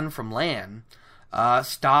ready to run from Lan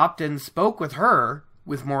stopped and spoke with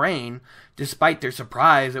Moraine, despite their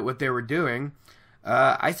surprise at what they were doing.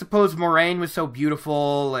 I suppose Moraine was so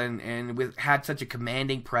beautiful and had such a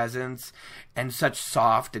commanding presence and such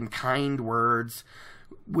soft and kind words,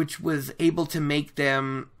 which was able to make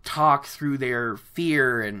them talk through their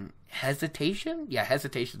fear and hesitation. Yeah,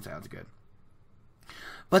 hesitation sounds good.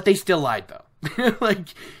 But they still lied, though.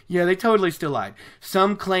 They totally still lied.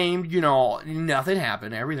 Some claimed, nothing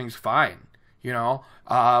happened, everything's fine.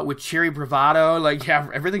 With cheery bravado,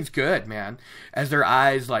 everything's good, man. As their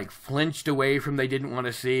eyes, flinched away from they didn't want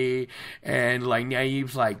to see. And,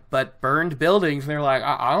 Nynaeve's but burned buildings. And they're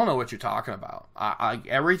I don't know what you're talking about.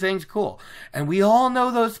 Everything's cool. And we all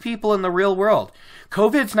know those people in the real world.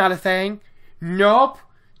 COVID's not a thing. Nope,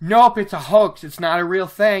 it's a hoax. It's not a real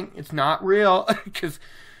thing. It's not real. Because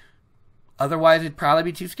otherwise it'd probably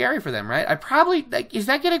be too scary for them, right? Is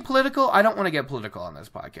that getting political? I don't want to get political on this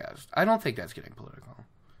podcast. I don't think that's getting political.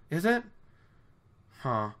 Is it?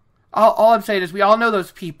 Huh. All I'm saying is we all know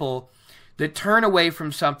those people that turn away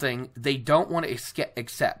from something they don't want to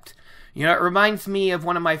accept. It reminds me of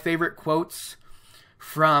one of my favorite quotes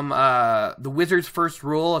from The Wizard's First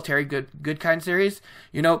Rule, a Terry Goodkind series.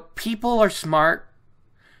 People are smart.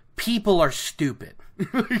 People are stupid.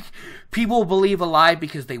 People believe a lie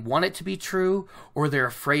because they want it to be true or they're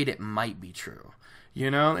afraid it might be true.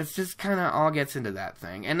 It's just kind of all gets into that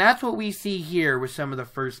thing. And that's what we see here with some of the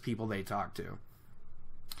first people they talked to.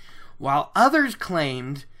 While others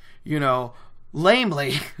claimed,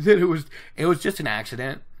 lamely, that it was just an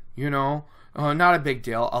accident, not a big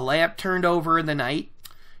deal. A lamp turned over in the night,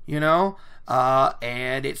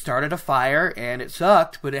 and it started a fire and it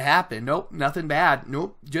sucked, but it happened. Nope, nothing bad.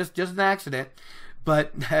 Nope, just an accident.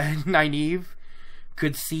 But Nynaeve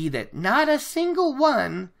could see that not a single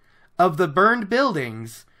one of the burned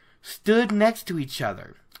buildings stood next to each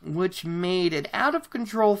other, which made an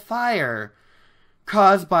out-of-control fire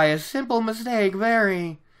caused by a simple mistake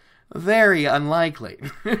very, very unlikely.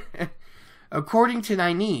 According to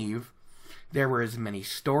Nynaeve, there were as many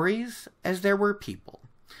stories as there were people.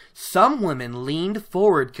 Some women leaned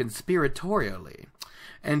forward conspiratorially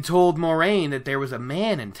and told Moraine that there was a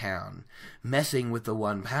man in town messing with the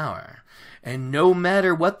One Power. And no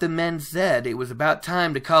matter what the men said, it was about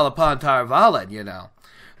time to call upon Tar Valon,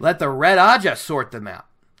 Let the Red Ajah sort them out.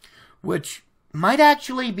 Which might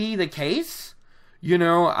actually be the case.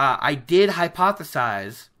 I did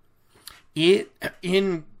hypothesize it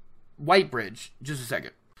in Whitebridge. Just a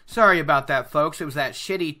second. Sorry about that, folks. It was that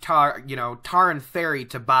shitty Tar and Fairy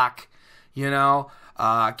Tabak,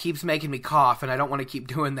 keeps making me cough, and I don't want to keep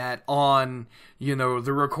doing that on,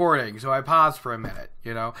 the recording, so I paused for a minute,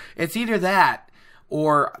 It's either that,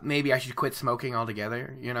 or maybe I should quit smoking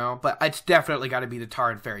altogether, but it's definitely got to be the Tar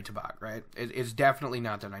and Fairy Tabak, right? It's definitely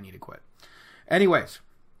not that I need to quit. Anyways,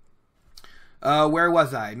 where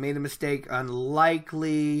was I? Made a mistake,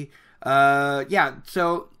 unlikely.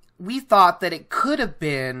 So we thought that it could have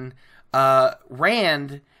been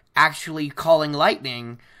Rand actually calling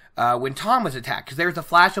lightning when Tom was attacked, because there was a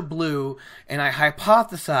flash of blue, and I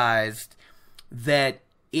hypothesized that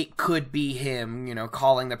it could be him,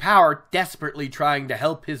 calling the power, desperately trying to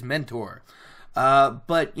help his mentor.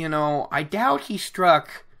 But, I doubt he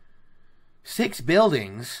struck 6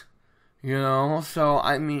 buildings, so,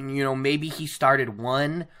 I mean, maybe he started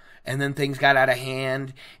one, and then things got out of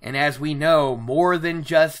hand, and as we know, more than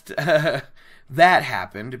just that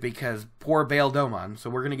happened, because poor Bail Domon,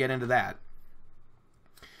 so we're going to get into that.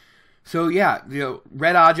 So yeah,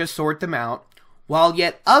 Red Ajah sort them out, while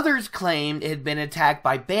yet others claimed it had been attacked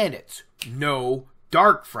by bandits. No,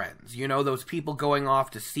 dark friends. Those people going off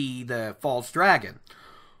to see the false dragon.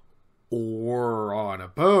 Or on a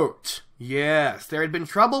boat. Yes, there had been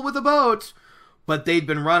trouble with the boat, but they'd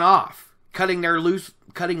been run off, cutting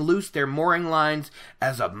loose their mooring lines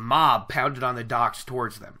as a mob pounded on the docks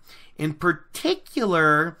towards them. In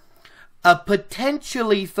particular, a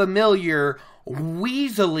potentially familiar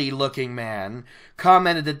weaselly-looking man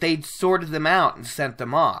commented that they'd sorted them out and sent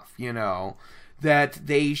them off, that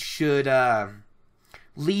they should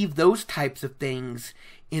leave those types of things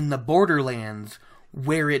in the borderlands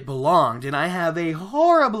where it belonged. And I have a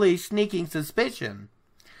horribly sneaking suspicion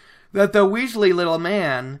that the Weasley little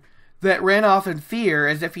man that ran off in fear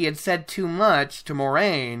as if he had said too much to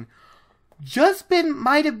Moraine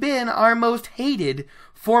might have been our most hated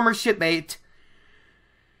former shipmate,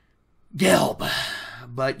 Gelb.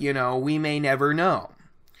 But, we may never know.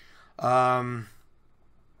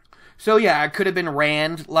 So yeah, it could have been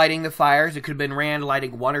Rand lighting the fires. It could have been Rand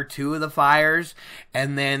lighting 1 or 2 of the fires.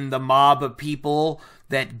 And then the mob of people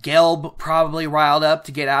that Gelb probably riled up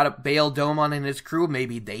to get out of Bail Domon and his crew.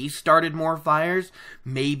 Maybe they started more fires.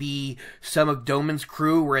 Maybe some of Domon's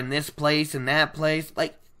crew were in this place and that place.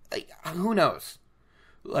 Like who knows?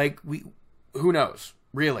 Like, who knows?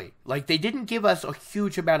 Really. Like, they didn't give us a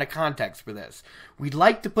huge amount of context for this. We'd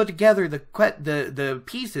like to put together the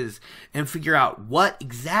pieces and figure out what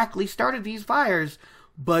exactly started these fires,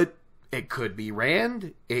 but it could be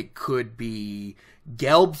Rand, it could be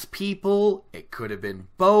Gelb's people, it could have been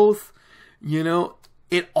both, you know.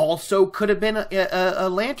 It also could have been a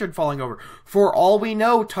lantern falling over. For all we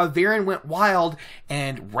know, ta'veren went wild,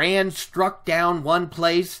 and Rand struck down one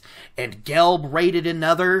place, and Gelb raided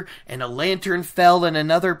another, and a lantern fell in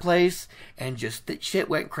another place, and just the shit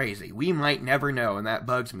went crazy. We might never know, and that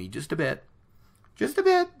bugs me just a bit. Just a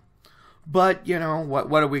bit. But, you know,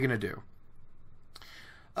 what are we going to do?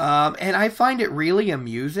 And I find it really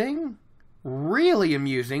amusing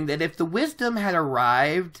that if the wisdom had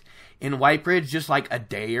arrived in Whitebridge just like a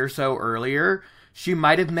day or so earlier, she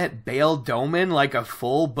might have met Bayle Domon like a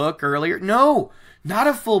full book earlier. No, not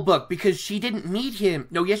a full book, because she didn't meet him.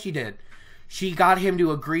 No, yes, she did. She got him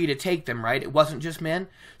to agree to take them, right? It wasn't just men.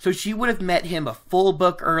 So she would have met him a full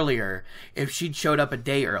book earlier if she'd showed up a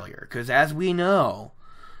day earlier. Because as we know,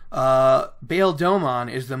 Bayle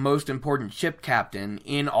Domon is the most important ship captain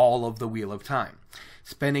in all of the Wheel of Time,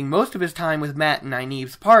 spending most of his time with Mat and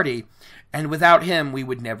Nynaeve's party, and without him, we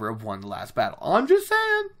would never have won the last battle. I'm just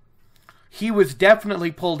saying. He was definitely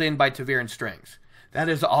pulled in by ta'veren strings. That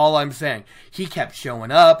is all I'm saying. He kept showing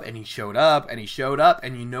up, and he showed up, and he showed up,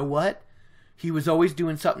 and you know what? He was always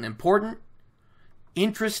doing something important,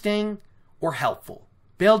 interesting, or helpful.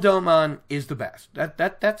 Bayle Domon is the best.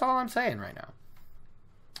 That's all I'm saying right now.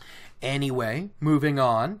 Anyway, moving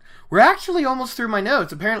on. We're actually almost through my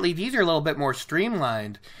notes. Apparently, these are a little bit more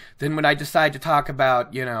streamlined than when I decide to talk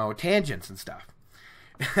about, you know, tangents and stuff.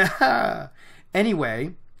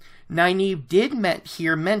 Anyway, Nynaeve did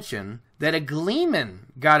hear mention that a Gleeman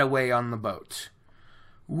got away on the boat,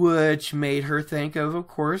 which made her think of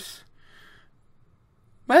course,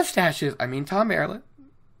 mustaches. I mean, Thom Merrilin.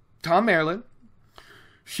 Thom Merrilin.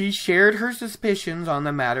 She shared her suspicions on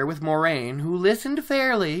the matter with Moiraine, who listened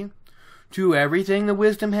fairly to everything the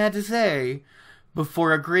wisdom had to say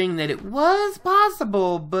before agreeing that it was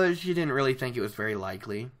possible, but she didn't really think it was very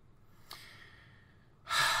likely.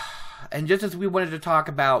 And just as we wanted to talk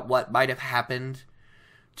about what might have happened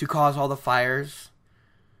to cause all the fires,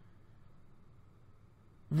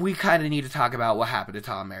 we kind of need to talk about what happened to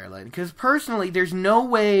Thom Merrilin. Because personally, there's no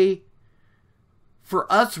way for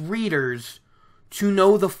us readers to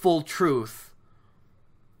know the full truth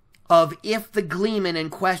of if the Gleeman in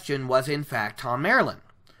question was in fact Thom Merrilin.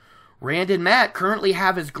 Rand and Mat currently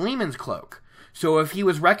have his Gleeman's cloak, so if he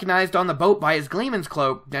was recognized on the boat by his Gleeman's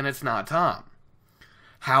cloak, then it's not Thom.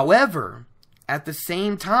 However, at the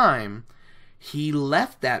same time, he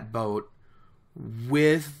left that boat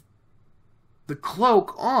with the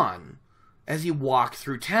cloak on as he walked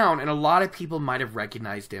through town, and a lot of people might have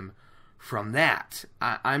recognized him from that.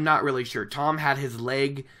 I'm not really sure. Thom had his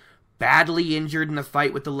leg badly injured in the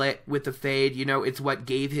fight with the Fade. You know, it's what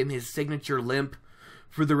gave him his signature limp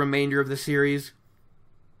for the remainder of the series.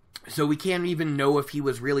 So we can't even know if he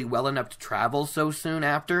was really well enough to travel so soon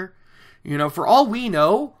after. You know, for all we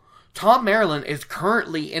know, Thom Merrilin is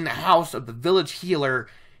currently in the house of the village healer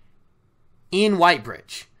in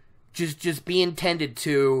Whitebridge. Just being tended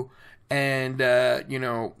to and, you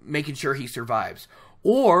know, making sure he survives.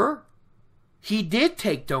 Or he did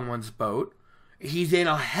take Domon's boat. He's in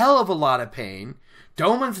a hell of a lot of pain.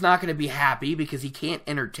 Domon's not going to be happy because he can't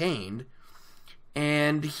entertain.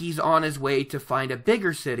 And he's on his way to find a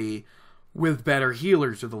bigger city with better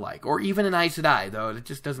healers or the like. Or even an Aes Sedai, though. It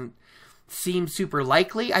just doesn't seem super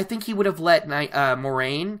likely. I think he would have let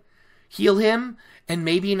Moiraine heal him. And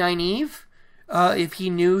maybe Nynaeve, if he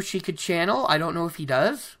knew she could channel. I don't know if he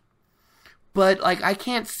does. But, like, I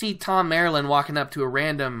can't see Thom Merrilin walking up to a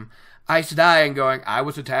random Aes Sedai and going, I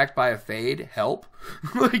was attacked by a Fade, help.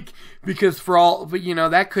 Like, because for all, but you know,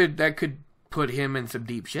 that could put him in some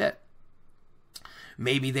deep shit.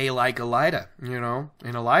 Maybe they like Elaida, you know,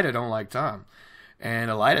 and Elaida don't like Thom. And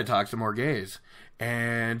Elaida talks to Morghese.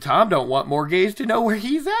 And Thom don't want Morghese to know where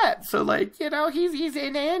he's at. So, like, you know, he's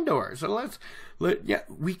in Andor. So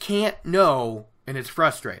we can't know, and it's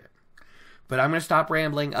frustrating. But I'm going to stop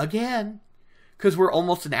rambling again, because we're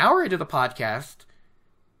almost an hour into the podcast.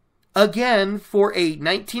 Again, for a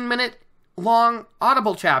 19-minute long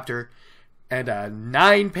Audible chapter and a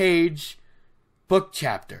 9-page book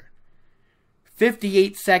chapter.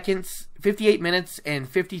 58 minutes and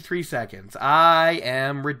 53 seconds. I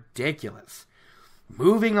am ridiculous.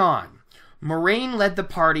 Moving on. Moiraine led the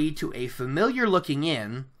party to a familiar-looking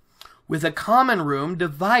inn with a common room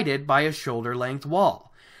divided by a shoulder-length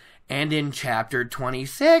wall. And in chapter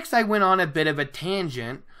 26, I went on a bit of a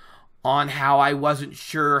tangent on how I wasn't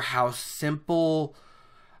sure how a simple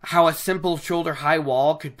shoulder high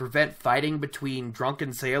wall could prevent fighting between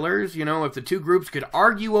drunken sailors. You know, if the two groups could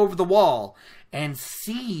argue over the wall and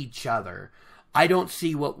see each other, I don't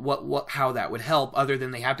see how that would help, other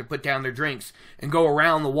than they have to put down their drinks and go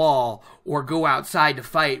around the wall or go outside to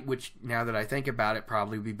fight, which, now that I think about it,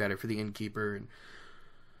 probably would be better for the innkeeper and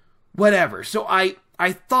whatever. So I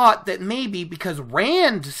thought that maybe because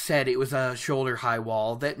Rand said it was a shoulder high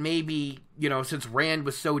wall, that maybe, you know, since Rand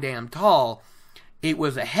was so damn tall, it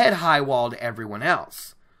was a head high wall to everyone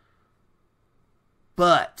else.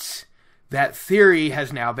 But that theory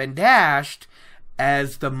has now been dashed,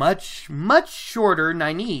 as the much, much shorter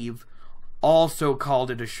Nynaeve also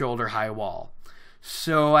called it a shoulder high wall.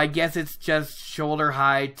 So I guess it's just shoulder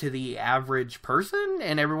high to the average person,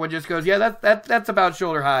 and everyone just goes, yeah, that's about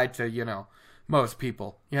shoulder high to, you know, most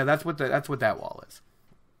people. Yeah, that's what that wall is.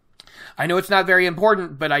 I know it's not very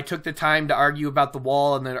important, but I took the time to argue about the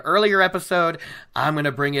wall in the earlier episode. I'm going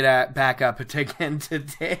to bring it back up again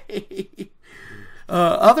today.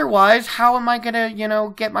 Otherwise, how am I going to, you know,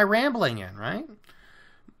 get my rambling in, right?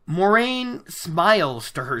 Moiraine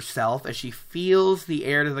smiles to herself as she feels the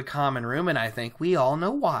air to the common room, and I think we all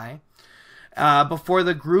know why. Before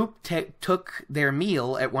the group took their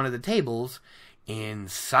meal at one of the tables in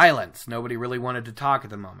silence. Nobody really wanted to talk at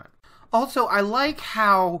the moment. Also, I like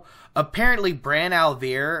how apparently Bran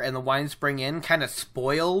al'Vere and the Winespring Inn kind of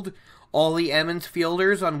spoiled all the Emmons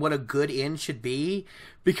Fielders on what a good inn should be,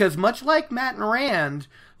 because much like Matt and Rand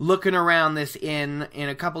looking around this inn in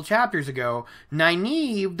a couple chapters ago,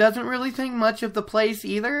 Nynaeve doesn't really think much of the place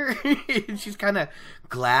either. She's kind of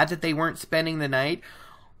glad that they weren't spending the night.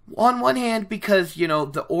 On one hand, because, you know,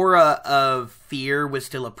 the aura of fear was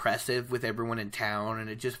still oppressive with everyone in town, and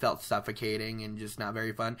it just felt suffocating and just not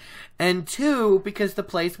very fun. And two, because the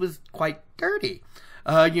place was quite dirty.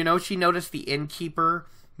 You know, she noticed the innkeeper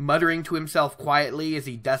muttering to himself quietly as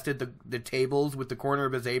he dusted the tables with the corner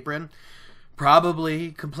of his apron.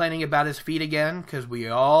 Probably complaining about his feet again, because we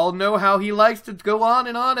all know how he likes to go on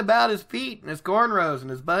and on about his feet and his cornrows and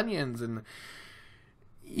his bunions, and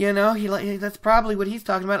you know, that's probably what he's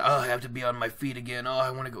talking about. Oh, I have to be on my feet again. Oh,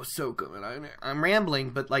 I want to go soak them. And I'm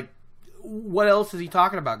rambling, but, like, what else is he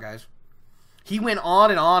talking about, guys? He went on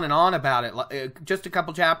and on and on about it just a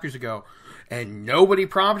couple chapters ago, and nobody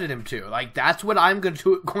prompted him to. Like, that's what I'm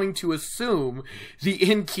going to assume the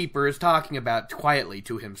innkeeper is talking about quietly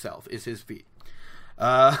to himself, is his feet.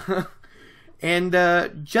 And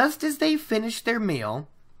just as they finished their meal,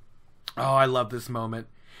 oh, I love this moment.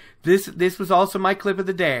 This was also my clip of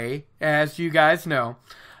the day, as you guys know.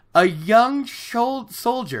 A young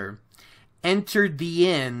soldier entered the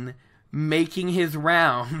inn, making his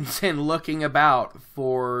rounds and looking about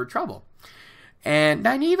for trouble. And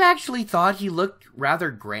Nynaeve actually thought he looked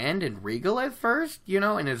rather grand and regal at first, you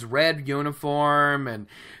know, in his red uniform and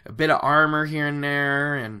a bit of armor here and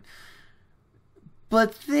there,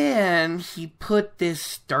 but then he put this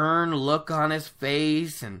stern look on his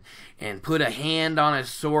face and put a hand on his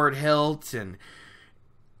sword hilt and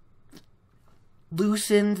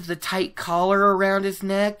loosened the tight collar around his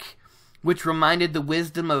neck, which reminded the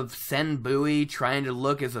wisdom of Sen Bui trying to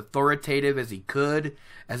look as authoritative as he could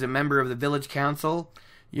as a member of the village council,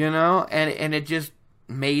 you know, and it just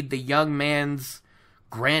made the young man's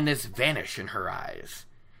grandness vanish in her eyes.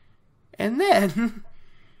 And then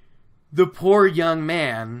the poor young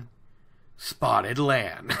man spotted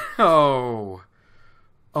Lan. Oh,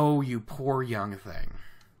 you poor young thing.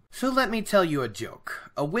 So let me tell you a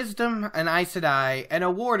joke. A wisdom, an Aes Sedai, and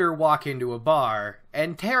a warder walk into a bar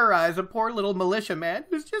and terrorize a poor little militiaman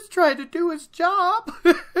who's just trying to do his job.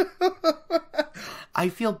 I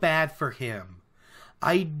feel bad for him.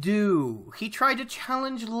 I do. He tried to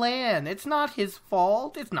challenge Lan. It's not his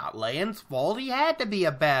fault. It's not Lan's fault. He had to be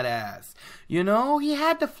a badass. You know, he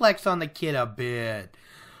had to flex on the kid a bit.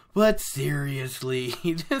 But seriously,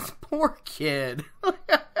 this poor kid.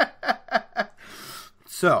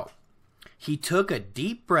 So, he took a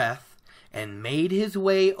deep breath and made his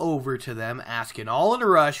way over to them, asking all in a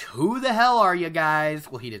rush, "Who the hell are you guys?"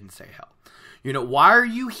 Well, he didn't say hell. You know, why are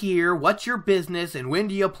you here? What's your business? And when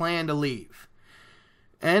do you plan to leave?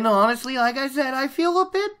 And honestly, like I said, I feel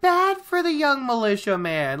a bit bad for the young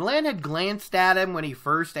militiaman. Lan had glanced at him when he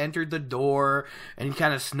first entered the door, and he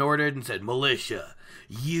kind of snorted and said, "Militia,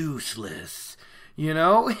 useless." You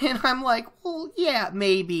know, and I'm like, well, yeah,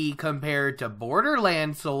 maybe compared to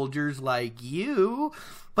Borderland soldiers like you,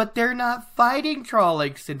 but they're not fighting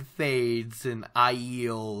Trollocs and Fades and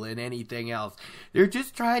Aiel and anything else. They're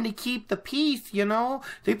just trying to keep the peace, you know?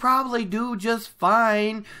 They probably do just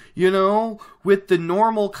fine, you know, with the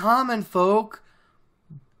normal common folk,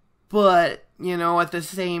 But, you know, at the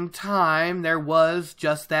same time, there was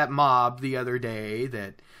just that mob the other day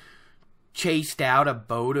that chased out a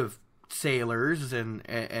boat of sailors, and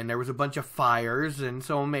there was a bunch of fires, and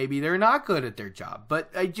so maybe they're not good at their job. But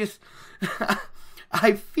I just,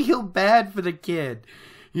 I feel bad for the kid,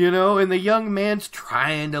 you know, and the young man's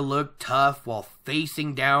trying to look tough while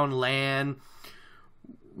facing down Lan,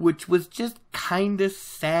 which was just kind of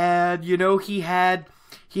sad. You know, he had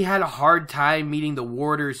a hard time meeting the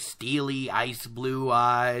warder's steely ice blue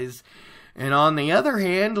eyes. And on the other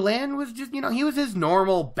hand, Lan was just, you know, he was his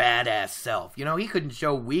normal badass self. You know, he couldn't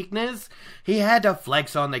show weakness. He had to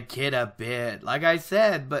flex on the kid a bit, like I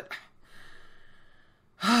said, but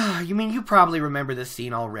you mean, you probably remember this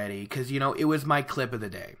scene already, because, you know, it was my clip of the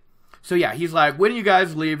day. So yeah, he's like, when are you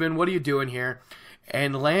guys leaving? What are you doing here?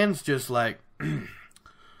 And Lan's just like,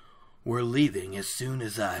 we're leaving as soon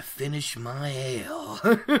as I finish my ale,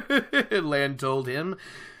 Lan told him,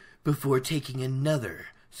 before taking another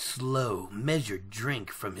slow, measured drink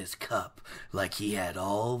from his cup like he had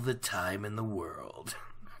all the time in the world.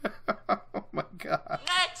 Oh my god.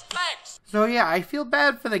 Next. So yeah, I feel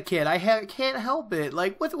bad for the kid. I can't help it.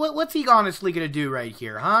 Like, what's he honestly gonna do right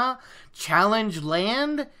here, huh? Challenge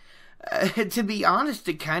Lan? To be honest,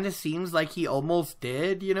 it kind of seems like he almost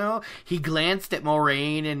did, you know? He glanced at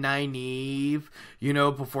Moraine and Nynaeve, you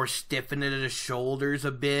know, before stiffening his shoulders a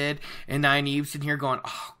bit. And Nynaeve's in here going,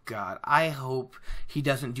 oh, God, I hope he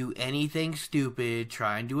doesn't do anything stupid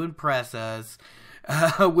trying to impress us.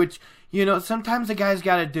 Which, you know, sometimes a guy's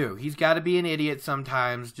got to do. He's got to be an idiot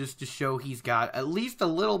sometimes just to show he's got at least a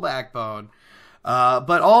little backbone.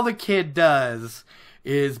 But all the kid does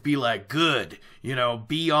is be like, good, you know,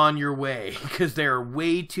 be on your way, because there are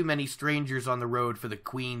way too many strangers on the road for the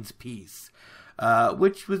Queen's peace,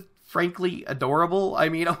 which was frankly adorable. I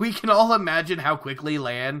mean, we can all imagine how quickly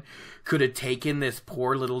Lan could have taken this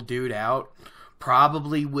poor little dude out.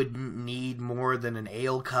 Probably wouldn't need more than an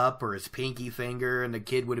ale cup or his pinky finger, and the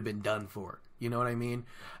kid would have been done for. You know what I mean?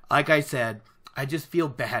 Like I said, I just feel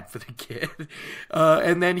bad for the kid.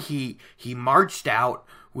 And then he marched out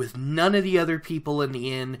with none of the other people in the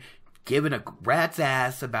inn giving a rat's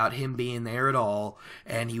ass about him being there at all,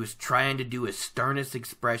 and he was trying to do his sternest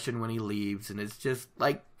expression when he leaves, and it's just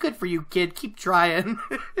like, good for you, kid, keep trying.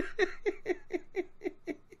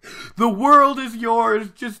 The world is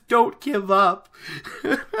yours, just don't give up.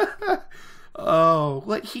 Oh,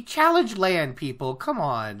 like, he challenged Lan, people, come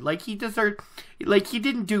on, like, he deserved, like, he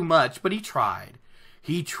didn't do much, but he tried.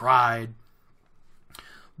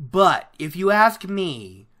 But if you ask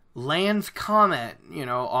me, Lan's comment, you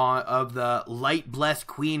know, of the light blessed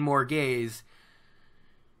Queen Morghese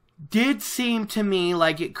did seem to me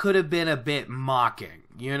like it could have been a bit mocking,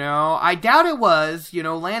 you know? I doubt it was, you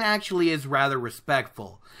know, Lan actually is rather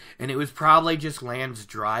respectful, and it was probably just Lan's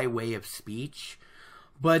dry way of speech,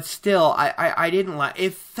 but still, I didn't like,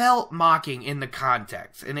 it felt mocking in the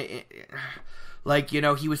context, and like, you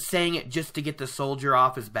know, he was saying it just to get the soldier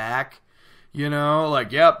off his back. You know,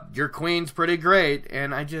 like, yep, your queen's pretty great,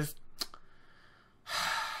 and I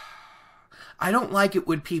don't like it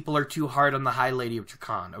when people are too hard on the High Lady of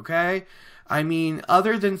Trakan, okay? I mean,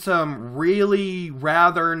 other than some really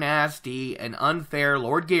rather nasty and unfair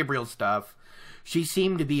Lord Gabriel stuff, she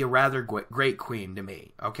seemed to be a rather great queen to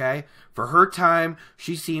me, okay? For her time,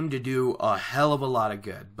 she seemed to do a hell of a lot of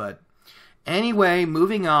good, but anyway,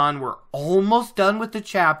 moving on, we're almost done with the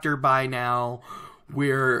chapter by now.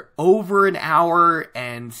 We're over an hour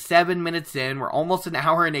and 7 minutes in. We're almost an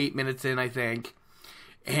hour and 8 minutes in, I think.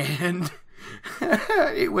 And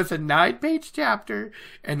it was a 9-page chapter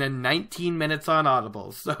and then 19 minutes on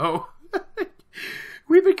Audible. So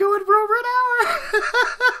we've been going for over an hour.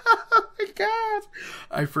 Oh my God.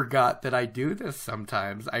 I forgot that I do this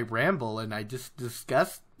sometimes. I ramble and I just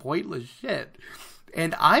discuss pointless shit.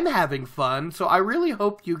 And I'm having fun, so I really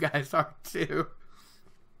hope you guys are too.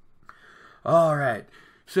 Alright,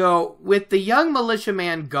 so with the young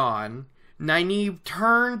militiaman gone, Nynaeve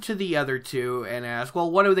turned to the other two and asked, well,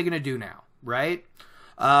 what are they going to do now, right?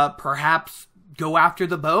 Perhaps go after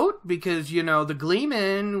the boat? Because, you know, the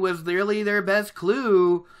Gleeman was really their best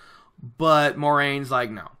clue. But Moraine's like,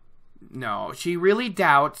 no, she really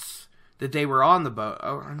doubts that they were on the boat.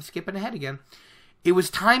 Oh, I'm skipping ahead again. It was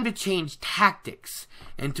time to change tactics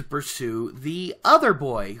and to pursue the other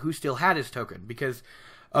boy who still had his token, because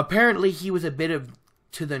apparently he was a bit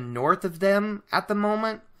to the north of them at the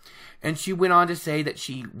moment, and she went on to say that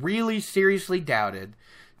she really seriously doubted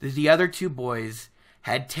that the other two boys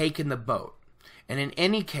had taken the boat. And in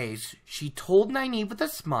any case, she told Nynaeve with a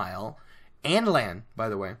smile, and Lan, by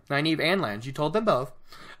the way, Nynaeve and Lan, she told them both,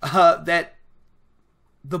 that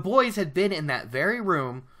the boys had been in that very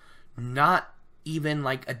room not even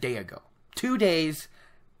like a day ago. 2 days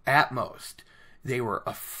at most. They were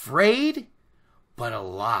afraid, but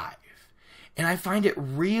alive. And I find it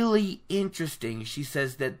really interesting. She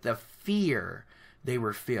says that the fear they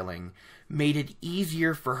were feeling made it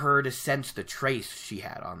easier for her to sense the trace she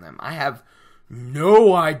had on them. I have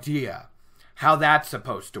no idea how that's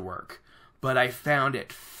supposed to work, but I found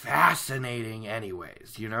it fascinating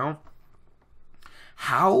anyways, you know?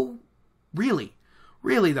 How, really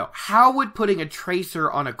though, how would putting a tracer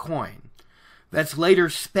on a coin that's later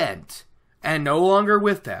spent and no longer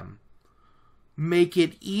with them make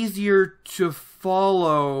it easier to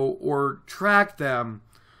follow or track them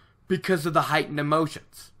because of the heightened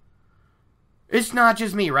emotions? It's not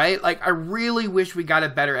just me, right? Like, I really wish we got a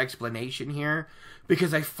better explanation here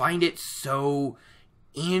because I find it so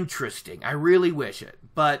interesting. I really wish it.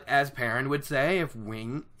 But as Perrin would say, if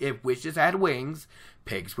wishes had wings,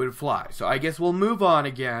 pigs would fly. So I guess we'll move on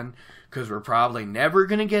again because we're probably never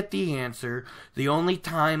going to get the answer. The only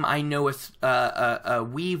time I know a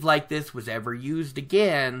weave like this was ever used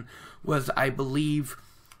again was, I believe,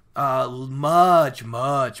 much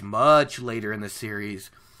later in the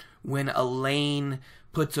series when Elaine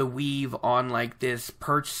puts a weave on like this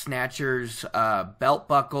perch snatcher's belt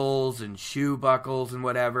buckles and shoe buckles and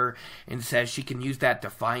whatever, and says she can use that to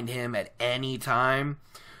find him at any time.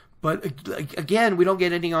 But again, we don't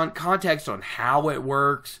get any context on how it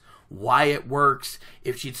works, why it works,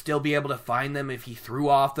 if she'd still be able to find them if he threw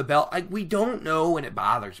off the belt. We don't know, and it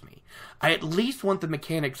bothers me. I at least want the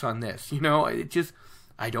mechanics on this, you know?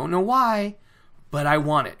 I don't know why, but I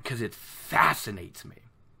want it because it fascinates me.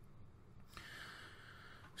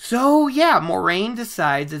 So, yeah, Moiraine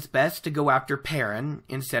decides it's best to go after Perrin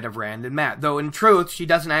instead of Rand and Mat. Though, in truth, she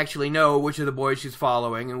doesn't actually know which of the boys she's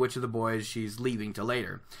following and which of the boys she's leaving till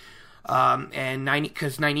later. And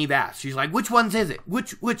because Nynaeve asks, she's like, which ones is it?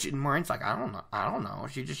 Which? And Moiraine's like, I don't know.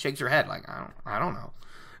 She just shakes her head like, I don't know.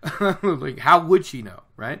 Like, how would she know,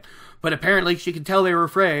 right? But apparently she could tell they were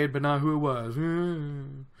afraid, but not who it was.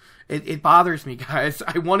 It bothers me, guys.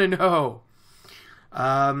 I want to know.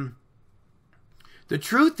 The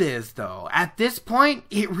truth is, though, at this point,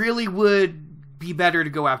 it really would be better to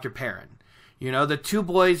go after Perrin. You know, the two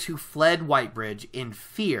boys who fled Whitebridge in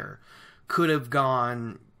fear could have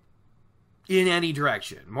gone in any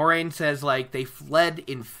direction. Moiraine says, like, they fled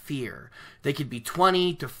in fear. They could be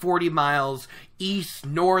 20 to 40 miles east,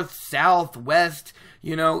 north, south, west.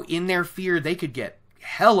 You know, in their fear, they could get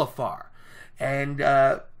hella far. And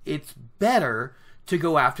it's better to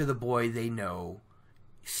go after the boy they know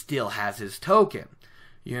still has his token.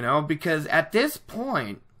 You know, because at this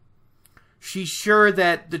point, she's sure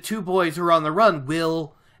that the two boys who are on the run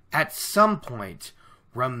will, at some point,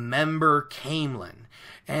 remember Caemlyn.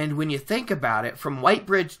 And when you think about it, from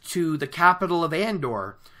Whitebridge to the capital of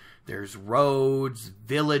Andor, there's roads,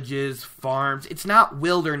 villages, farms. It's not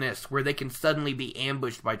wilderness where they can suddenly be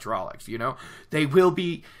ambushed by Trollocs, you know? They will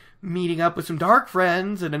be meeting up with some dark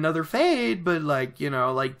friends and another Fade, but like, you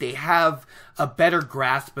know, like they have a better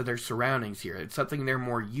grasp of their surroundings here. It's something they're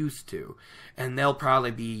more used to. And they'll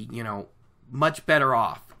probably be, you know, much better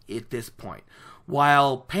off at this point.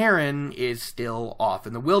 While Perrin is still off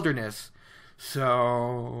in the wilderness.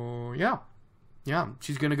 So, yeah. Yeah,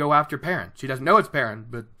 she's going to go after Perrin. She doesn't know it's Perrin,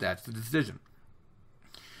 but that's the decision.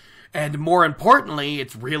 And more importantly,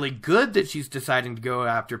 it's really good that she's deciding to go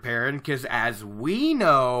after Perrin, because as we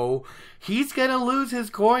know, he's going to lose his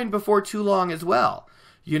coin before too long as well.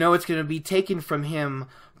 You know, it's going to be taken from him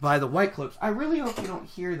by the White Cloaks. I really hope you don't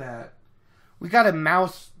hear that. We got a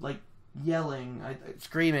mouse, like, yelling,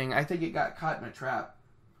 screaming. I think it got caught in a trap,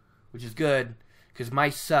 which is good, because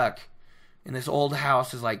mice suck. And this old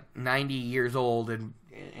house is like 90 years old, and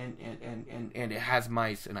it has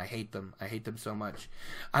mice, and I hate them. I hate them so much.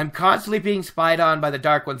 I'm constantly being spied on by the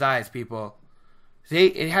Dark One's eyes, people. See,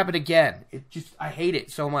 it happened again. I hate it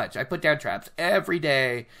so much. I put down traps every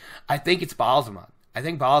day. I think it's Ba'alzamon. I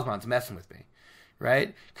think Ba'alzamon's messing with me,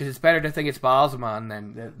 right? Because it's better to think it's Ba'alzamon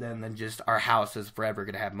than just our house is forever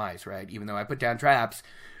going to have mice, right? Even though I put down traps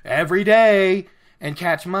every day and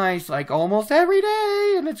catch mice like almost every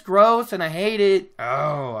day, and it's gross, and I hate it.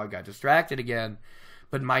 Oh, I got distracted again.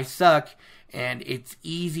 But mice suck, and it's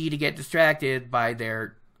easy to get distracted by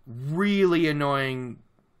their really annoying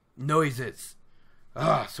noises.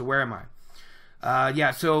 Ugh, so where am I?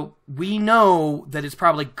 Yeah, so we know that it's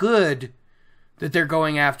probably good that they're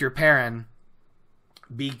going after Perrin,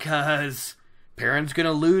 because Perrin's going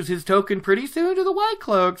to lose his token pretty soon to the White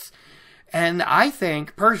Cloaks. And I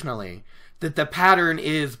think, personally, that the pattern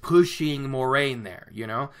is pushing Moiraine there, you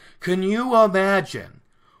know? Can you imagine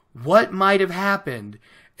what might have happened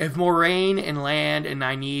If Moraine and Lan and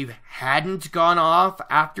Nynaeve hadn't gone off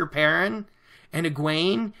after Perrin and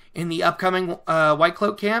Egwene in the upcoming White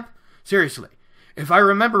Cloak camp, seriously, if I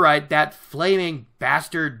remember right, that flaming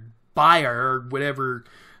bastard Byar, or whatever,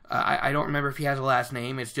 I don't remember if he has a last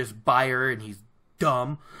name, it's just Byar and he's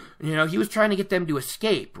dumb. You know, he was trying to get them to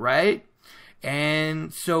escape, right?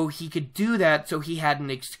 And so he could do that, so he had an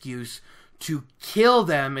excuse to kill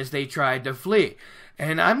them as they tried to flee.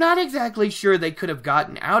 And I'm not exactly sure they could have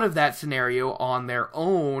gotten out of that scenario on their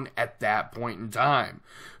own at that point in time.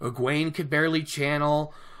 Egwene could barely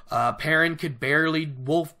channel. Perrin could barely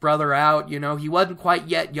wolf brother out. You know, he wasn't quite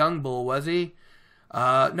yet Young Bull, was he?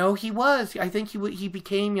 No, he was. I think he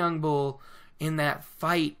became Young Bull in that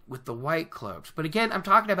fight with the White Cloaks. But again, I'm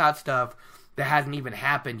talking about stuff that hasn't even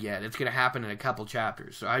happened yet. It's going to happen in a couple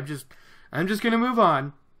chapters. So I'm just going to move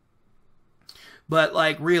on. But,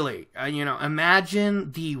 like, really, you know,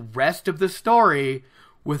 imagine the rest of the story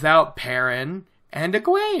without Perrin and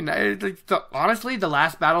Egwene. Honestly, the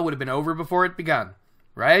last battle would have been over before it begun,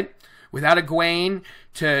 right? Without Egwene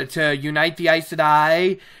to unite the Aes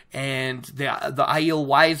Sedai and the Aiel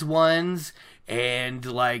Wise Ones and,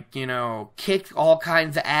 like, you know, kick all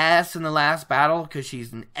kinds of ass in the last battle because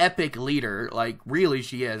she's an epic leader. Like, really,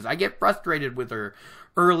 she is. I get frustrated with her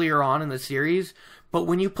earlier on in the series, but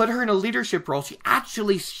when you put her in a leadership role, she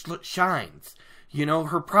actually shines. You know,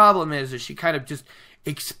 her problem is she kind of just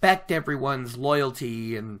expect everyone's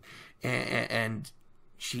loyalty and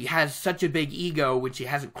she has such a big ego when she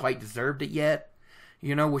hasn't quite deserved it yet.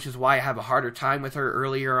 You know, which is why I have a harder time with her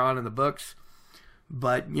earlier on in the books.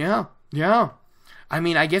 But yeah. I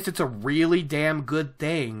mean, I guess it's a really damn good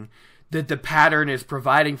thing that the pattern is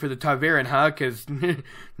providing for the Ta'veren, huh? Because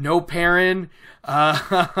no Perrin,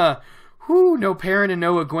 no Perrin and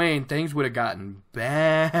no Egwene, things would have gotten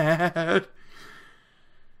bad.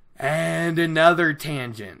 And another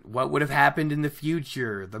tangent. What would have happened in the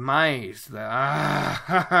future? The mice.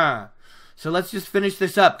 So let's just finish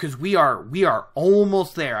this up because we are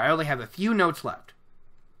almost there. I only have a few notes left.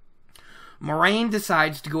 Moraine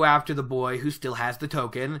decides to go after the boy who still has the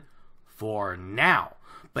token for now.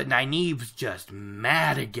 But Nynaeve's just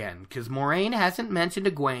mad again, because Moraine hasn't mentioned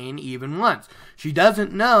Egwene even once. She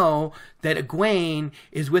doesn't know that Egwene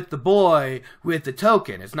is with the boy with the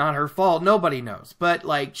token. It's not her fault. Nobody knows. But,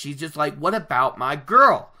 like, she's just like, what about my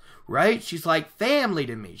girl? Right? She's like family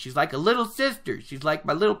to me. She's like a little sister. She's like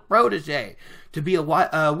my little protege to be a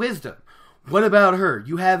wisdom. What about her?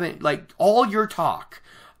 You haven't, like, all your talk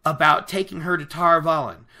about taking her to Tar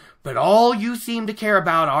Valon, but all you seem to care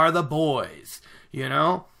about are the boys. You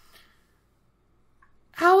know?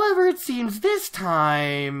 However, it seems this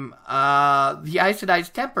time, the Aes Sedai's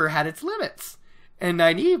temper had its limits. And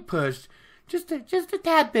Nynaeve pushed just a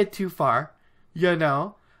tad bit too far. You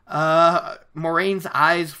know? Moraine's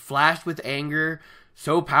eyes flashed with anger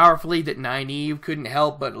so powerfully that Nynaeve couldn't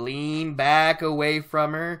help but lean back away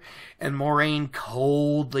from her. And Moraine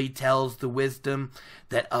coldly tells the wisdom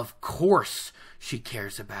that of course she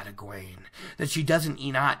cares about Egwene, that she doesn't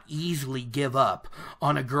not easily give up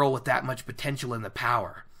on a girl with that much potential and the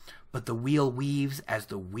power. But the wheel weaves as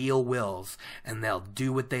the wheel wills, and they'll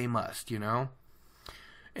do what they must, you know?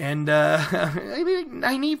 And, I mean,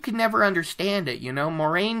 Nynaeve could never understand it, you know?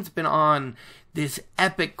 Moraine's been on this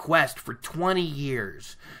epic quest for 20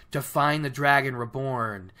 years to find the Dragon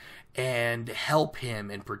Reborn and help him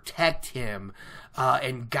and protect him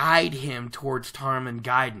and guide him towards Tarmon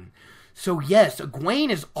Gai'don. So yes,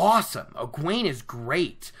 Egwene is awesome. Egwene is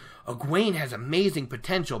great. Egwene has amazing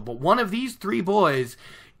potential, but one of these three boys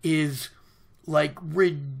is, like,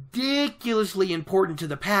 ridiculously important to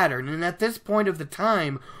the pattern, and at this point of the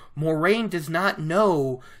time, Moraine does not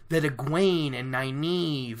know that Egwene and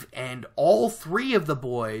Nynaeve and all three of the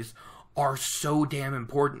boys are so damn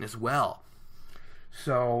important as well.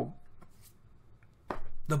 So,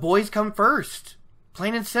 the boys come first.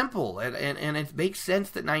 Plain and simple. And it makes sense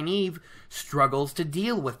that Nynaeve struggles to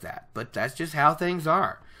deal with that. But that's just how things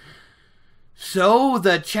are. So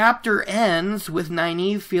the chapter ends with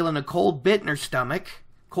Nynaeve feeling a cold bit in her stomach.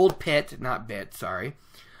 Cold pit, not bit, sorry.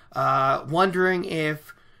 Wondering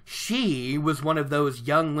if she was one of those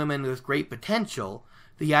young women with great potential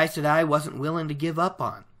the Aes Sedai wasn't willing to give up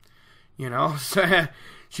on. You know? So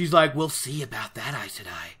she's like, we'll see about that, Aes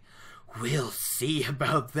Sedai. We'll see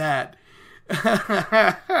about that.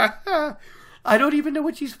 I don't even know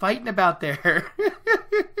what she's fighting about there.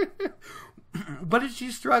 What is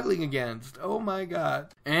she struggling against? Oh my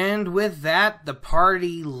god. And with that, the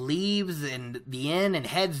party leaves in the inn and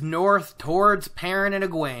heads north towards Perrin and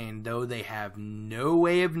Egwene, though they have no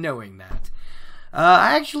way of knowing that.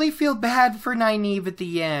 I actually feel bad for Nynaeve at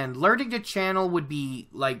the end. Learning to channel would be,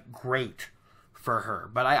 like, great for her.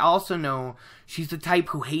 But I also know she's the type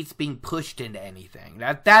who hates being pushed into anything.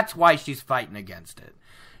 That's why she's fighting against it.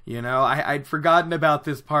 You know, I'd forgotten about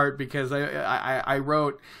this part because I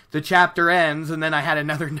wrote the chapter ends and then I had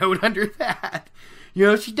another note under that. You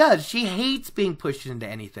know, she does. She hates being pushed into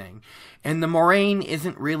anything. And the Moiraine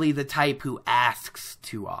isn't really the type who asks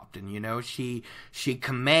too often, you know. She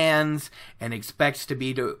commands and expects to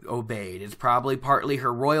be obeyed. It's probably partly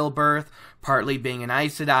her royal birth, partly being an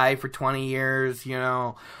Aes Sedai for 20 years, you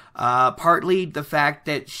know. Partly the fact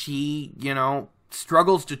that she, you know,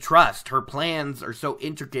 struggles to trust. Her plans are so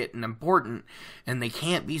intricate and important, and they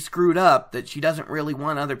can't be screwed up that she doesn't really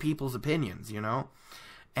want other people's opinions, you know.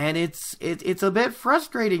 And it's a bit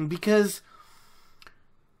frustrating because,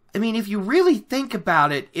 I mean, if you really think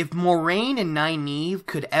about it, if Moiraine and Nynaeve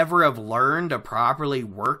could ever have learned to properly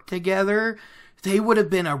work together, they would have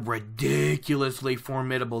been a ridiculously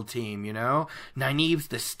formidable team, you know? Nynaeve's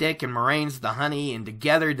the stick and Moraine's the honey, and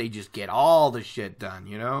together they just get all the shit done,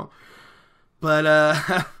 you know?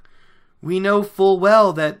 But, we know full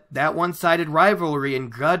well that one-sided rivalry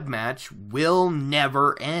and grudge match will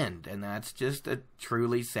never end. And that's just a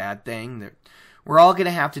truly sad thing that we're all going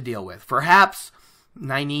to have to deal with. Perhaps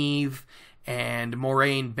Nynaeve and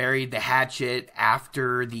Moiraine buried the hatchet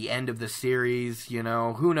after the end of the series, you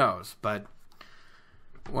know, who knows. But,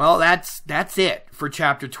 well, that's it for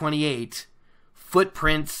Chapter 28,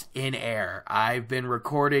 Footprints in Air. I've been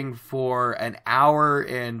recording for an hour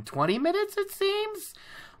and 20 minutes, it seems,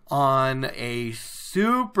 on a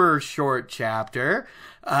super short chapter.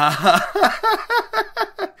 I've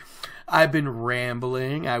been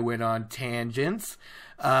rambling. I went on tangents.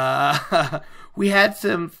 We had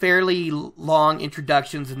some fairly long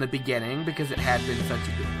introductions in the beginning because it had been such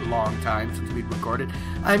a long time since we'd recorded.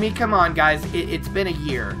 I mean, come on, guys. It's been a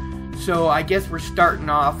year. So I guess we're starting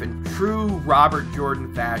off in true Robert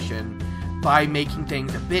Jordan fashion by making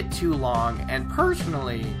things a bit too long. And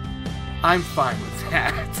personally, I'm fine with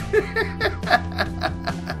that.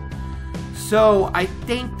 So, I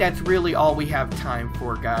think that's really all we have time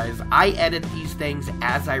for, guys. I edit these things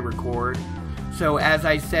as I record. So, as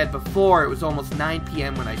I said before, it was almost 9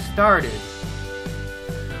 p.m. when I started.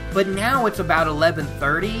 But now it's about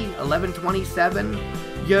 11:30,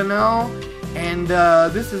 11:27, you know? And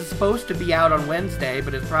this is supposed to be out on Wednesday,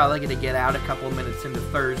 but it's probably going to get out a couple of minutes into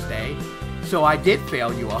Thursday. So I did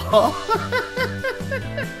fail you all.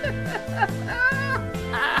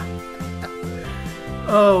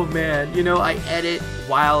 Oh man, you know, I edit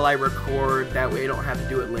while I record, that way I don't have to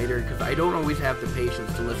do it later, because I don't always have the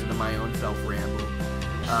patience to listen to my own self-ramble.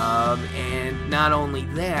 And not only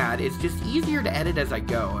that, it's just easier to edit as I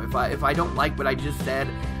go. If I don't like what I just said,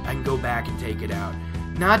 I can go back and take it out.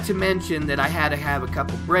 Not to mention that I had to have a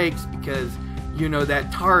couple breaks because, you know,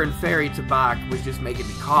 that tar and fairy tobacco was just making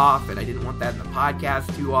me cough, and I didn't want that in the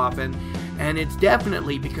podcast too often. And it's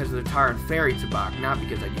definitely because of the tar and fairy tobacco, not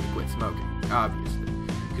because I need to quit smoking, obviously.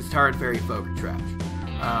 Because tar and fairy folk are trash.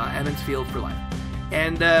 Emmons Field for life.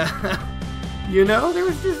 And, you know, there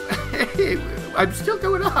was just... I'm still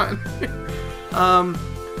going on.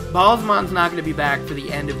 Ballsman's not going to be back for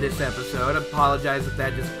the end of this episode. I apologize if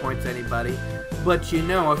that disappoints anybody. But, you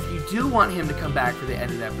know, if you do want him to come back for the end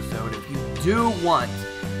of the episode, if you do want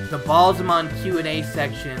the Ballsman Q&A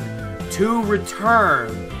section to return,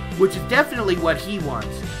 which is definitely what he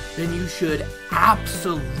wants, then you should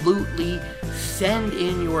absolutely send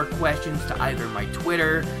in your questions to either my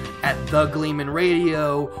Twitter at The Gleeman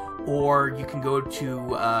Radio, or you can go to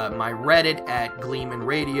my Reddit at Gleeman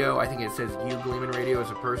Radio. I think it says You Gleeman Radio as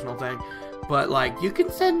a personal thing. But, like, you can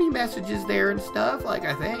send me messages there and stuff, like,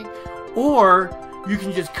 I think. Or you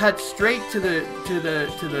can just cut straight to the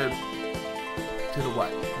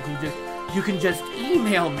what? You can just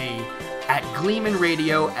email me at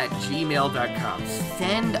gleemanradio@gmail.com.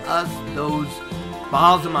 Send us those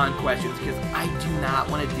Ballsman questions, because I do not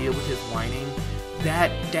want to deal with his whining.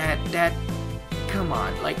 That, come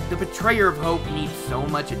on. Like, the Betrayer of Hope needs so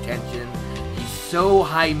much attention. He's so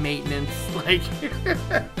high maintenance. Like,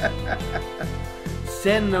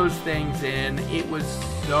 send those things in. It was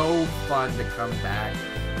so fun to come back.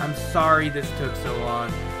 I'm sorry this took so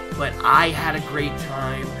long, but I had a great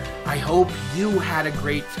time. I hope you had a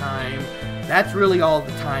great time. That's really all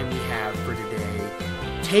the time we have for today.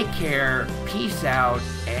 Take care, peace out,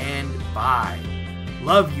 and bye.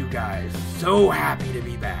 Love you guys. So happy to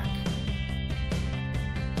be back.